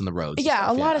speed bumps on the roads. Yeah,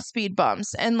 a lot of speed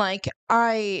bumps. And like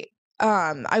I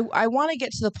I want to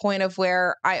get to the point of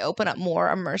where I open up more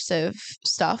immersive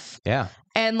stuff. Yeah.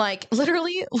 And like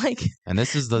literally like and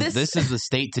this is the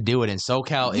state to do it, and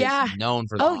SoCal is known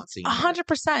for the haunt scene.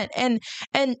 100%.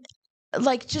 And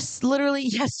like just literally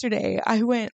yesterday I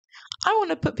want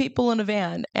to put people in a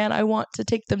van and I want to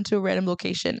take them to a random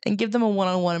location and give them a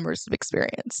one-on-one immersive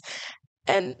experience.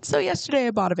 And so yesterday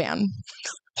I bought a van.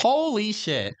 Holy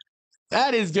shit.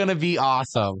 That is going to be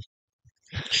awesome.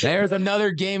 There's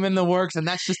another game in the works, and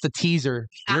that's just a teaser.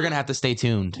 You're going to have to stay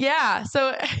tuned. Yeah.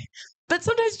 So, but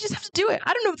sometimes you just have to do it.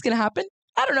 I don't know what's going to happen.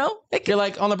 I don't know. You're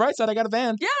like, on the bright side, I got a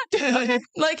van. Yeah.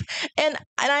 Like, and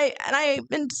I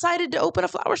decided to open a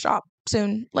flower shop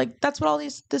soon. Like, that's what all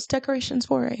this decoration's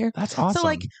for right here. That's awesome. So,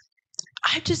 like,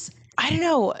 I don't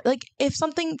know. Like, if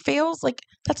something fails, like,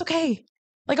 that's okay.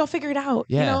 Like, I'll figure it out,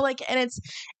 you know, like,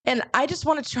 and I just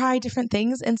want to try different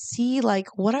things and see like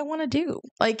what I want to do.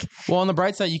 Like, well, on the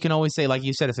bright side, you can always say, like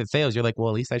you said, if it fails, you're like, well,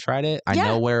 at least I tried it. I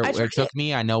know where it took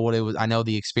me. I know what it was. I know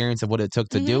the experience of what it took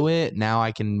to do it. Now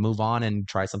I can move on and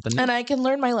try something new. And I can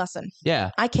learn my lesson. Yeah,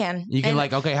 I can. You can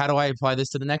like, okay, how do I apply this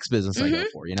to the next business I go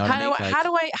for? You know, how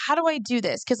do I do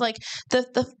this? Because like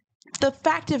the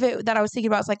fact of it that I was thinking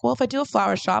about is like, well, if I do a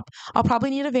flower shop, I'll probably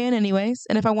need a van anyways.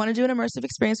 And if I want to do an immersive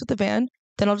experience with the van,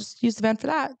 then I'll just use the van for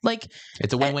that. Like,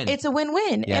 it's a win-win. It's a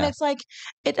win-win. Yeah. And it's like,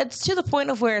 it's to the point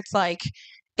of where it's like,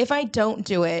 if I don't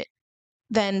do it,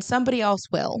 then somebody else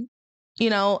will, you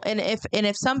know, and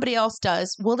if somebody else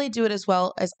does, will they do it as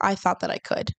well as I thought that I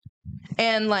could?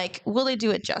 And like, will they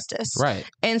do it justice? Right.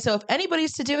 And so if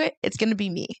anybody's to do it, it's going to be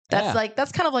me.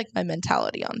 That's kind of like my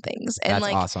mentality on things. And that's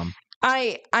like, awesome.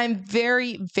 I'm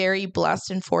very, very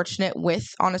blessed and fortunate with,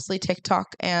 honestly, TikTok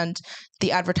and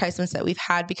the advertisements that we've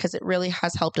had, because it really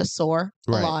has helped us soar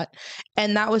a lot.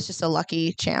 And that was just a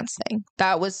lucky chance thing.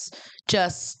 That was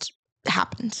just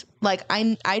happened. Like,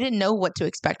 I didn't know what to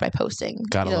expect by posting.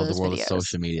 Gotta love the world videos. of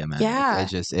social media, man. Yeah.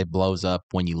 It blows up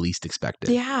when you least expect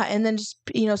it. Yeah. And then just,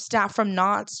 you know, staff from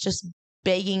Knott's just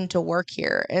begging to work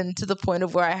here, and to the point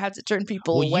of where I had to turn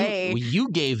people away. You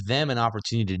gave them an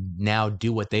opportunity to now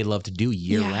do what they love to do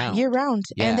year round.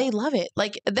 And they love it.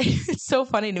 Like, it's so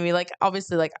funny to me. Like,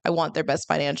 obviously, like, I want their best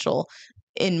financial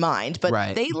in mind,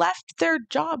 but they left their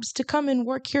jobs to come and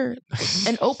work here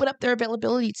and open up their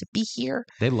availability to be here.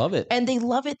 They love it. And they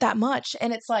love it that much.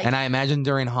 And it's like, and I imagine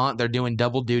during haunt, they're doing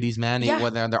double duties, man.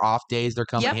 When they're on their off days, they're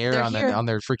coming here on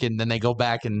their freaking, then they go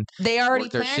back and they already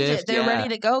planned it. They're ready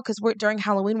to go, because during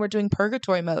Halloween, we're doing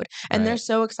purgatory mode, and they're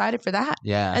so excited for that.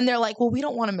 Yeah. And they're like, well, we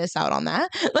don't want to miss out on that.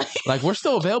 Like, we're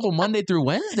still available Monday through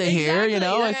Wednesday here, you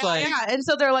know? It's like, And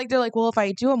so they're like, well, if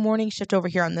I do a morning shift over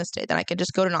here on this day, then I can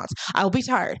just go to Knott's. I'll be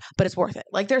tired, but it's worth it.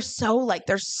 Like, they're so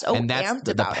and that's amped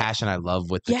the about passion I love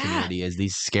with the community, is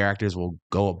these scare actors will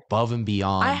go above and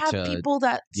beyond. I have people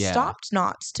that stopped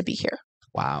Knott's to be here.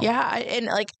 Wow. Yeah. And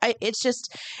like, it's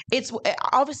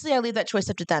obviously I leave that choice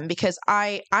up to them, because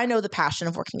I know the passion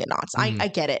of working at Knott's. I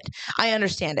get it. I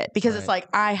understand it, because it's like,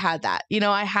 I had that, you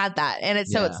know, and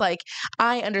it's, so it's like,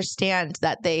 I understand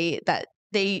that they,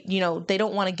 you know, they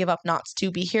don't want to give up Knott's to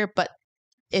be here, but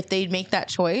if they make that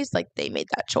choice, like, they made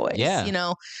that choice, you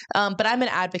know? But I'm an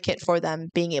advocate for them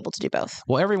being able to do both.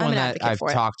 Well, everyone that I've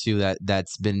talked to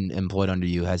that's been employed under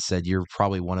you has said you're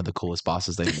probably one of the coolest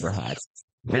bosses they've ever had.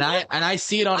 And I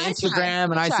see it on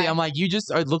Instagram, and I'm like, you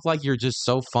just look like you're just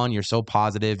so fun. You're so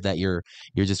positive that you're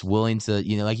just willing to,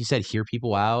 you know, like you said, hear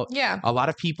people out. Yeah. A lot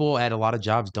of people at a lot of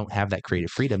jobs don't have that creative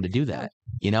freedom to do that,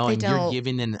 you know, and you're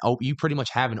giving you pretty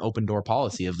much have an open door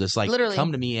policy of this, like, literally,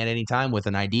 come to me at any time with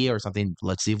an idea or something.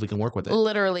 Let's see if we can work with it.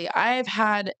 Literally. I've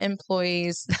had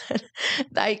employees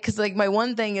because like, my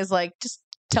one thing is like, just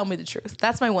tell me the truth.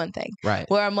 That's my one thing. Right.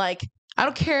 Where I'm like, I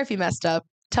don't care if you messed up.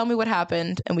 Tell me what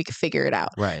happened and we can figure it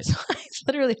out. Right. So I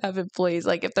literally have employees,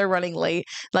 like, if they're running late,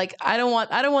 like, I don't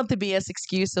want the BS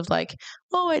excuse of like,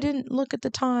 oh, I didn't look at the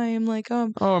time. Like,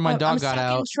 oh, my dog got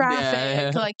out. In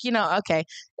traffic. Like, you know, okay.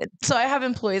 So I have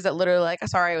employees that literally like,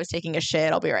 sorry, I was taking a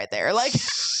shit. I'll be right there. Like,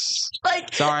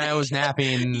 sorry, I was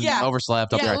napping,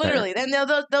 overslept. I'll be right literally. there. And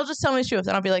they'll just tell me the truth,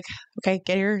 and I'll be like, okay,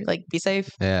 get here, like, be safe.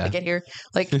 Yeah. Like, get here.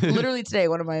 Like, literally today,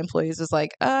 one of my employees was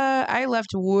like, I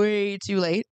left way too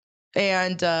late.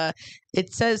 And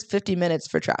it says 50 minutes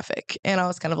for traffic. And I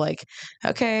was kind of like,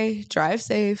 okay, drive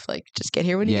safe. Like, just get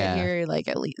here when you get here. Like,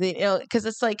 at least, you know, because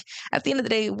it's like, at the end of the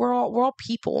day, we're all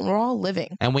people and we're all living.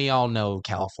 And we all know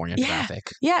California traffic.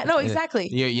 Yeah, no, exactly.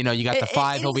 You know, you got the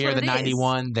 5 over here, the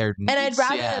 91. And I'd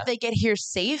rather that they get here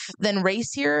safe than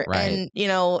race here. Right. And, you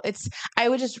know, I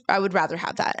would rather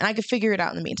have that. And I could figure it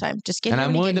out in the meantime. Just get here. And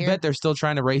I'm willing to bet they're still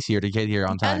trying to race here to get here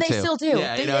on time. And they still do.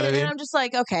 Yeah, you know what I mean? And I'm just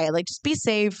like, okay, like, just be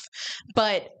safe.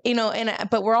 But, you know,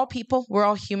 but we're all people. We're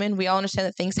all human. We all understand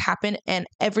that things happen, and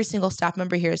every single staff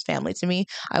member here is family to me.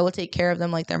 I will take care of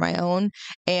them like they're my own,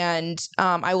 and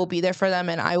I will be there for them,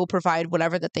 and I will provide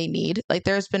whatever that they need. Like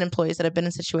there's been employees that have been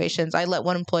in situations. I let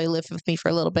one employee live with me for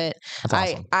a little bit.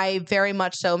 That's awesome. I very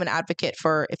much so am an advocate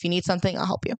for if you need something, I'll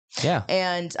help you. Yeah.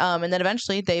 And then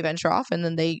eventually they venture off, and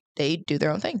then they do their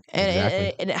own thing,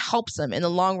 and it helps them in the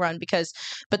long run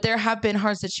but there have been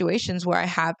hard situations where I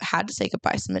have had to say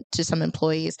goodbye to some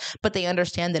employees, but they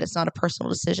understand that it's not a personal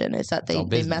decision. It's that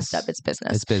they messed up. It's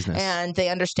business. It's business. And they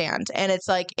understand. And it's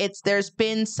like, there's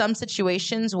been some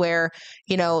situations where,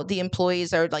 the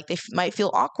employees are like, they might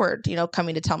feel awkward,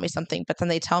 coming to tell me something, but then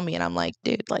they tell me and I'm like,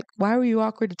 dude, like, why were you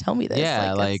awkward to tell me this?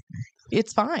 Yeah.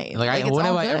 It's fine. Like when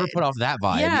have I ever put off that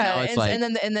vibe? Yeah, and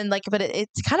then but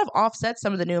it's kind of offsets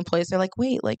some of the new employees. They're like,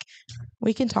 wait, like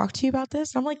we can talk to you about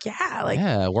this. And I'm like, yeah,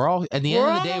 like we're all at the end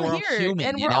of the day, we're all human,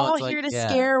 and we're all here to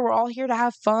scare. We're all here to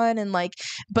have fun, and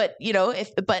but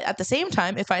at the same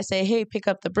time, if I say, hey, pick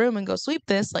up the broom and go sweep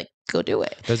this, like go do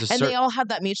it, they all have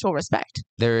that mutual respect.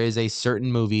 There is a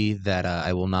certain movie that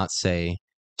I will not say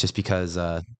just because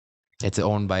it's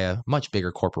owned by a much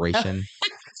bigger corporation.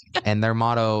 And their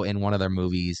motto in one of their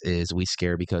movies is "We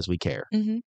scare because we care."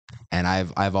 Mm-hmm. And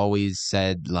I've always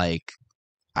said like,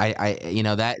 I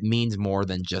that means more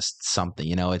than just something.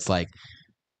 It's like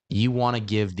you want to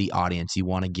give the audience, you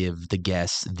want to give the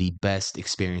guests the best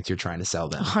experience you're trying to sell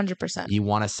them. 100%. You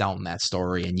want to sell them that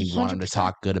story, and you 100%. want them to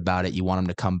talk good about it. You want them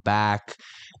to come back,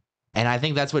 and I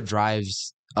think that's what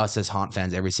drives us as haunt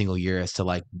fans every single year as to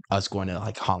like us going to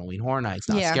like Halloween Horror Nights,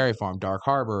 Not Scary Farm, Dark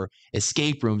Harbor,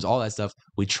 escape rooms, all that stuff.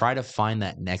 We try to find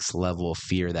that next level of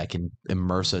fear that can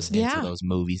immerse us into those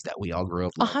movies that we all grew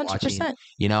up 100%. watching.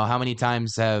 How many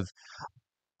times have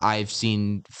I've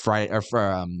seen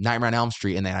Nightmare on Elm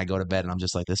Street, and then I go to bed and I'm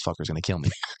just like, this fucker's gonna kill me.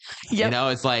 Yep.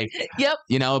 It's like,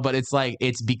 but it's like,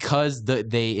 it's because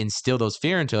they instill those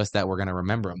fear into us that we're gonna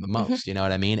remember them the most. Mm-hmm. You know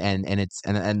what I mean?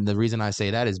 And the reason I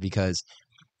say that is because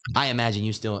I imagine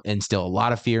you still instill a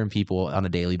lot of fear in people on a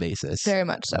daily basis. Very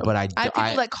much so. But I have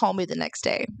people that call me the next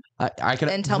day. I could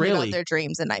and tell me about their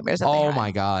dreams and nightmares. That oh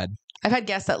my God. I've had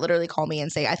guests that literally call me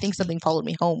and say, I think something followed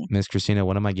me home. Miss Christina,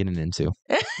 what am I getting into?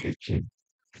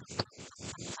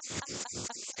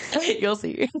 You'll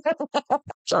see.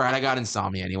 It's all right. I got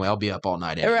insomnia anyway. I'll be up all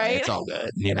night anyway. Right? It's all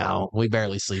good. We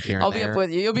barely sleep here and I'll be up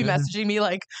with you. You'll be messaging me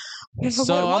like,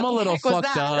 so I'm a little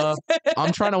fucked up.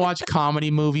 I'm trying to watch comedy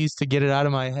movies to get it out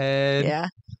of my head. Yeah.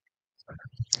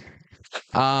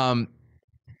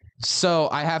 So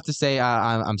I have to say,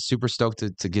 I'm super stoked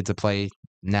to get to play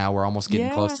now. We're almost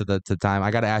getting close to the time.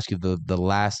 I got to ask you the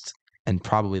last and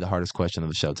probably the hardest question of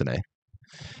the show today.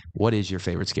 What is your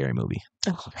favorite scary movie?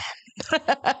 Oh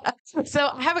man. So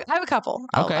I have a couple.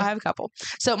 Okay. I have a couple.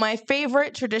 So my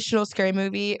favorite traditional scary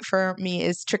movie for me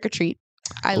is Trick or Treat.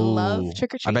 I love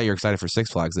Trick or Treat. I bet you're excited for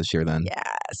Six Flags this year then.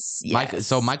 Yes.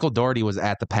 So Michael Dougherty was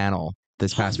at the panel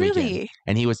this past weekend.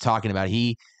 And he was talking about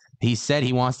he said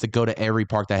he wants to go to every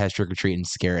park that has Trick or Treat and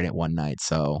scare it at one night.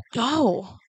 So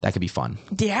that could be fun.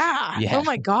 Yeah. Oh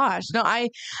my gosh. No,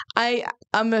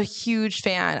 I'm a huge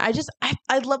fan.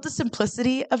 I love the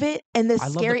simplicity of it and the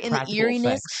scary and the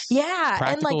eeriness. Effects. Yeah.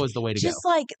 Practical and is the way to go. Just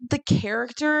like the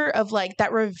character of like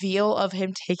that reveal of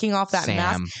him taking off that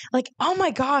mask. Like, oh my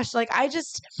gosh. Like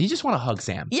you just want to hug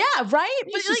Sam. Yeah, right?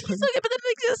 But then like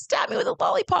stab me with a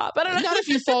lollipop. I don't know. Not if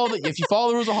you follow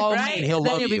the rules of Halloween, right? He'll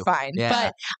love you. You'll be fine.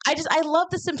 Yeah. But I love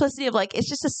the simplicity of like, it's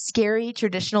just a scary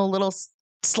traditional little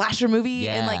slasher movie,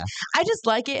 and like I just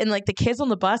like it, and like the kids on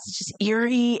the bus, it's just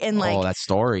eerie and like that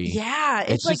story. Yeah,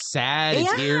 it's like, just sad.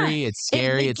 It's eerie. It's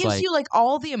scary. It gives you like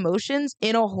all the emotions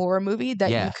in a horror movie that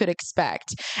you could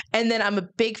expect. And then I'm a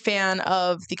big fan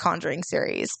of the Conjuring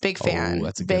series. Big fan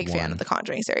of the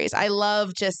Conjuring series. I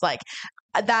love just like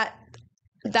that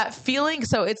feeling.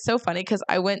 So it's so funny because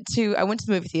I went to the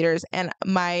movie theaters, and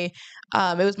it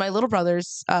was my little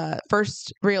brother's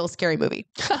first real scary movie.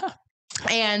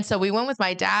 And so we went with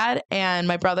my dad and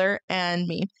my brother and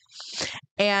me.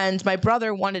 And my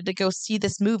brother wanted to go see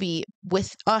this movie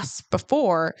with us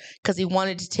before because he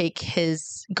wanted to take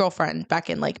his girlfriend back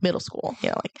in like middle school,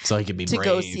 like so he could be to brave,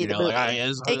 go see the movie. Like,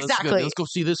 exactly. Let's go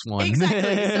see this one.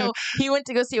 Exactly. So he went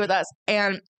to go see it with us,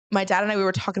 and my dad and I, we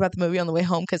were talking about the movie on the way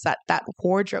home because that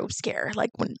wardrobe scare, like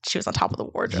when she was on top of the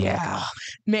wardrobe. Yeah. Like, oh,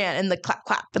 man. And the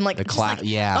clap and like the clap. Like,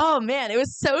 yeah. Oh man. It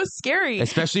was so scary.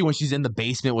 Especially when she's in the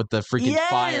basement with the freaking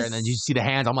fire and then you see the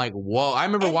hands. I'm like, whoa. I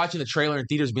remember watching the trailer in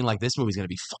theaters being like, this movie's going to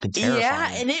be fucking terrifying.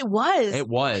 Yeah. And it was. It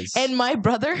was. And my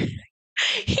brother,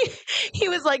 he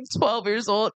was like 12 years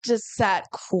old, just sat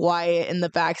quiet in the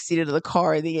back seat of the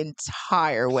car the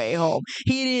entire way home.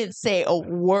 He didn't say a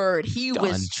word. He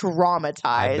was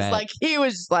traumatized. Like he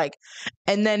was just like,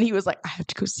 and then he was like, I have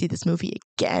to go see this movie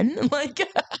again. Like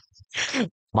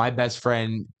my best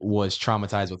friend was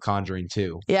traumatized with Conjuring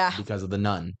 2. Yeah. Because of the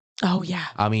nun. Oh yeah.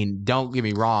 I mean, don't get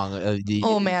me wrong.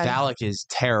 Oh man, Valak is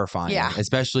terrifying. Yeah.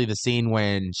 Especially the scene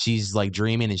when she's like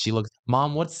dreaming and she looks,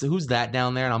 Mom, who's that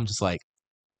down there? And I'm just like,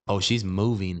 oh, she's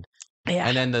moving. Yeah.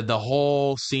 And then the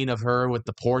whole scene of her with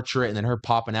the portrait and then her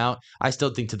popping out. I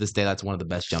still think to this day that's one of the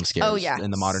best jump scares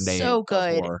in the modern day. So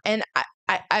good. Horror. And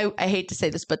I hate to say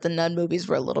this, but the Nun movies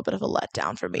were a little bit of a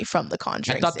letdown for me from the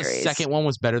Conjuring I thought series. the second one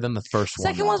was better than the first one.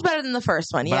 Second one was better than the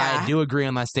first one, But I do agree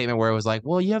on that statement where it was like,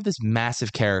 well, you have this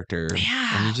massive character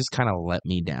and you just kind of let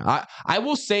me down. I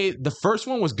will say the first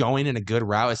one was going in a good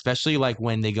route, especially like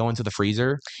when they go into the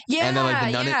freezer. Yeah, and then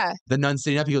like the nun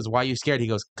sitting up, he goes, why are you scared? He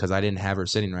goes, because I didn't have her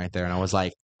sitting right there. And I was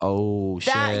like, oh,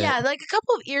 shit. Yeah, like a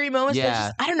couple of eerie moments. Yeah.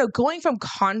 Just, I don't know, going from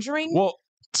Conjuring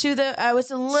to I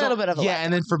was a little bit of a letdown.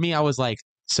 And then for me, I was like,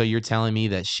 so you're telling me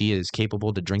that she is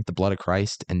capable to drink the blood of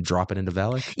Christ and drop it into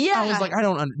Valak? Yeah. I was like,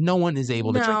 no one is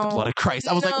able to drink the blood of Christ.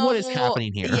 I was like, what is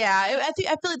happening here? Yeah, I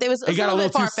feel like there was it got a little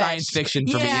too science fiction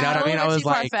for me. You know what I mean? I was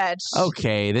like,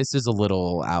 okay, this is a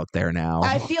little out there now.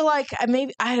 I feel like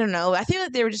I don't know. I feel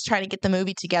like they were just trying to get the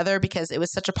movie together because it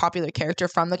was such a popular character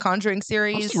from the Conjuring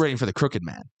series. I'm still waiting for the Crooked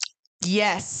Man.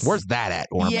 Yes. Where's that at?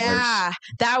 Yeah,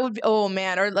 that would be, oh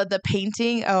man, or the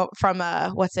painting from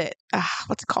what's it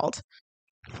called?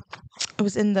 It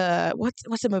was in the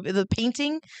what's the movie? The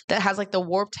painting that has like the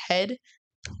warped head.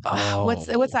 Oh.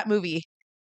 What's that movie?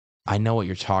 I know what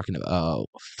you're talking about. Oh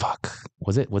fuck.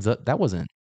 Was it that wasn't.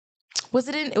 Was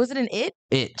it in It?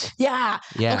 It. Yeah.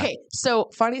 Okay. So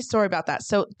funny story about that.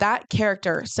 So that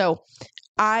character. So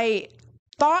I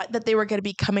thought that they were going to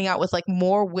be coming out with like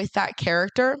more with that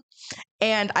character.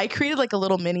 And I created like a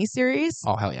little mini series.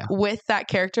 Oh, hell yeah. With that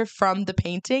character from the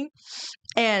painting.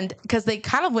 And because they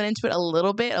kind of went into it a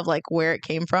little bit of like where it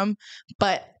came from,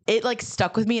 but it like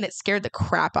stuck with me and it scared the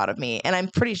crap out of me. And I'm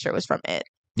pretty sure it was from It.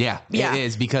 Yeah, it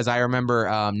is because I remember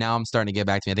now I'm starting to get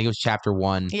back to me. I think it was chapter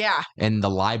 1. Yeah. In the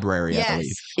library, I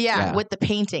believe. Yeah, with the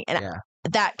painting. And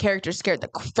that character scared the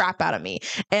crap out of me.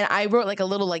 And I wrote like a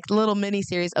little mini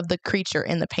series of the creature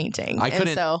in the painting.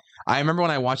 I remember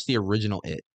when I watched the original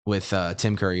It with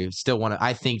Tim Curry. Still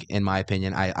I think, in my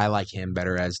opinion, I like him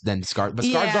better than Skarsgård. But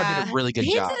Skarsgård did a really good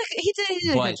job. He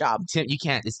did a good job. You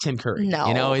can't. It's Tim Curry. No.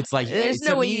 You know, it's like there's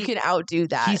no way you can outdo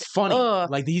that. He's funny.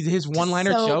 Like his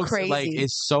one-liner jokes like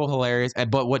is so hilarious.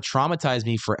 But what traumatized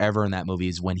me forever in that movie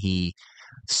is when he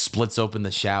splits open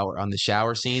the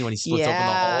shower scene, when he splits open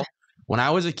the hole. When I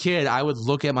was a kid, I would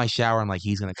look at my shower and like,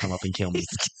 he's gonna come up and kill me.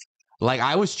 Like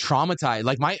I was traumatized.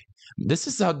 Like this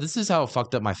is how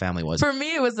fucked up my family was. For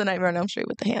me, it was the Nightmare on Elm Street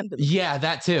with the hand. Yeah,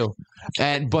 that too.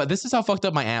 But this is how fucked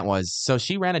up my aunt was. So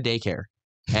she ran a daycare,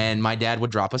 and my dad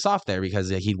would drop us off there because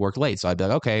he'd work late. So I'd be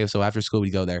like, okay. So after school,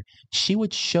 we'd go there. She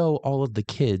would show all of the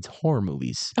kids horror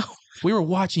movies. Oh. We were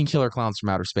watching Killer Clowns from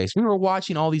Outer Space. We were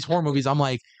watching all these horror movies. I'm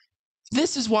like,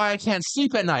 this is why I can't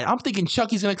sleep at night. I'm thinking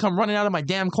Chucky's going to come running out of my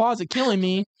damn closet killing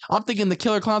me. I'm thinking the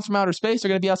Killer Clowns from Outer Space are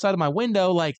going to be outside of my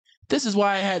window. Like, this is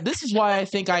why I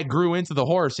think I grew into the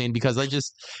horror scene, because it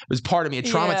was part of me. It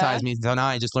traumatized me. So now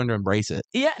I just learned to embrace it.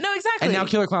 Yeah, no, exactly. And now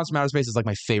Killer Clowns from Outer Space is like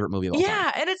my favorite movie of all time.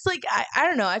 Yeah, and it's like, I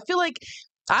don't know. I feel like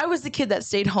I was the kid that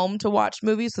stayed home to watch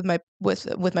movies with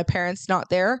my parents not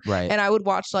there. Right. And I would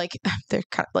watch like, they're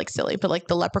kind of like silly, but like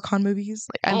the Leprechaun movies.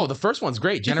 Like, the first one's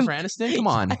great. Jennifer Aniston, come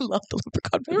on. I love the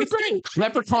Leprechaun movies.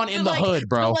 Leprechaun in the Hood,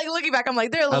 bro. Like looking back, I'm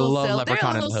like, they're a little silly. They're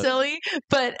a little silly,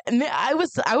 but I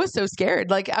was so scared.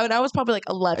 Like I was probably like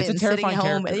 11, sitting at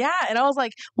home. Character. Yeah, and I was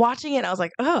like watching it. And I was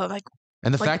like, oh, like.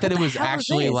 And the fact that it was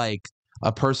actually like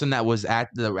a person that was at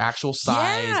the actual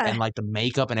size and like the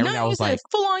makeup and everything. No, I was like, a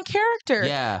full-on character.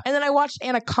 Yeah. And then I watched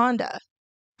Anaconda.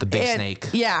 The big snake.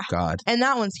 Yeah. God. And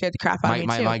that one scared the crap out of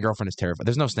me too. My girlfriend is terrified.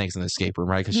 There's no snakes in the escape room,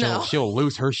 right? Because she'll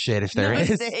lose her shit if there is.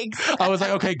 Snakes. I was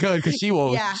like, okay, good, because she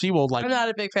will like. I'm not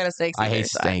a big fan of snakes. I hate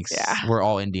snakes. Yeah. We're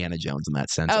all Indiana Jones in that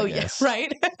sense. Oh I guess. Yeah,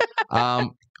 right.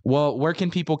 Well, where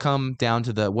can people come down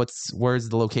to where's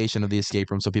the location of the escape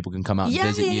room so people can come out and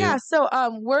visit you? Yeah. So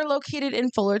we're located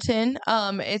in Fullerton.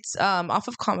 It's off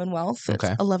of Commonwealth. It's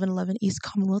 1111 East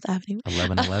Commonwealth Avenue.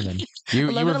 1111.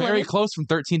 You were very close from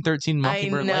 1313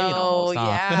 Mockingbird Lane. I know,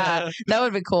 yeah. That would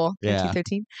have been cool.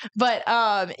 1313. But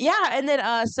and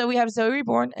then so we have Zoe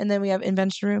Reborn, and then we have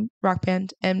Invention Room,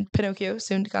 Rockband, and Pinocchio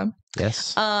soon to come.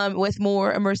 Yes. With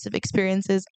more immersive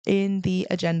experiences in the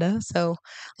agenda. So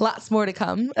lots more to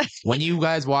come. When you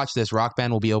guys watch this,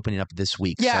 Rockband will be opening up this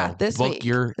week. Yeah, so this book week.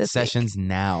 your This sessions week.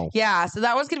 now. Yeah, so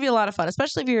that one's gonna be a lot of fun,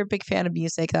 especially if you're a big fan of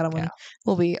music. That one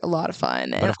will be a lot of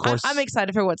fun. And of course, I'm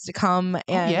excited for what's to come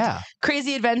and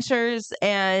crazy adventures.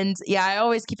 And yeah, I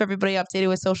always keep everybody updated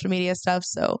with social media stuff.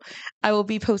 So I will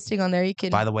be posting on there. You can.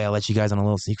 By the way, I'll let you guys on a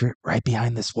little secret. Right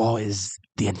behind this wall is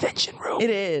the Invention Room. It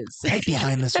is right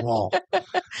behind this wall,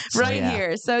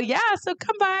 here. So so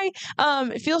come by.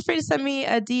 Feel free to send me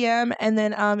a DM, and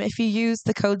then if you use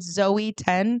the code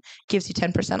Zoe10, gives you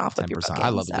 10% off of your booking. I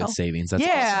love a good savings. That's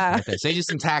awesome. Right there. Save you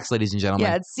some tax, ladies and gentlemen.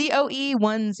 Yeah, it's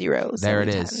COE10. There it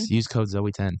is. Use code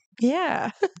Zoe10.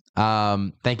 Yeah.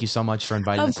 Thank you so much for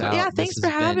inviting us out. Yeah, thanks for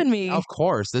having me. Of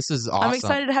course, this is awesome. I'm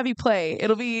excited to have you play.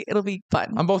 It'll be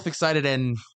fun. I'm both excited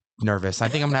and nervous. I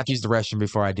think I'm gonna have to use the restroom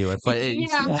before I do it. But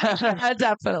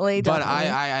definitely. But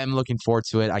I'm looking forward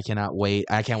to it. I cannot wait.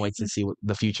 I can't wait to see what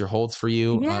the future holds for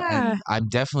you. Yeah. And I'm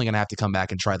definitely gonna have to come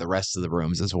back and try the rest of the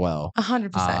rooms as well.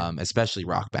 100%. Especially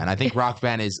Rockband. I think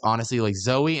Rockband is honestly like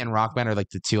Zoe and Rockband are like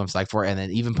the two I'm psyched for. And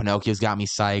then even Pinocchio's got me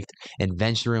psyched.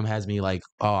 Invention Room has me like,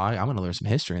 I'm gonna learn some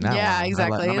history in that one. Yeah,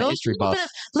 exactly. I'm a history buff.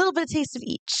 Little bit of taste of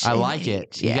each. I like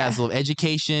it. You guys love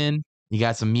education. You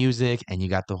got some music and you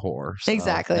got the horror. So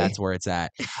exactly. That's where it's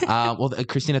at. Well,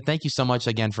 Christina, thank you so much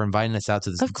again for inviting us out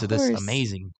to this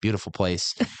amazing, beautiful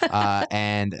place.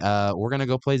 And we're going to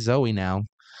go play Zoe now.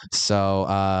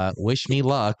 So wish me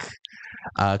luck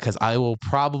because I will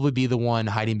probably be the one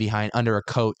hiding under a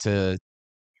coat to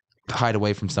hide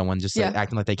away from someone, just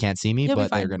acting like they can't see me,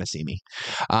 but they're going to see me.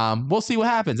 We'll see what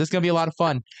happens. It's going to be a lot of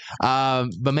fun.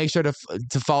 But make sure to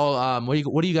follow.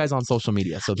 What are you guys on social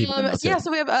media so people can know too? Yeah,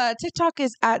 so we have TikTok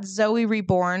is at Zoe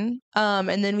Reborn.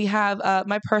 And then we have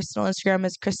my personal Instagram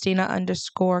is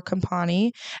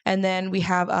Christina_Compani. And then we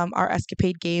have our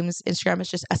Escapade Games Instagram is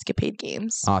just Escapade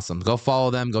Games. Awesome. Go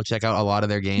follow them. Go check out a lot of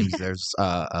their games. There's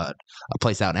a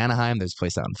place out in Anaheim. There's a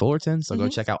place out in Fullerton. So go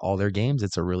check out all their games.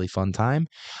 It's a really fun time.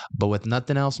 But with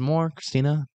nothing else more,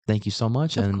 Christina, thank you so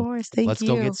much. Of course. Thank you. Let's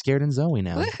go get scared in Zoe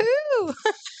now. Woohoo!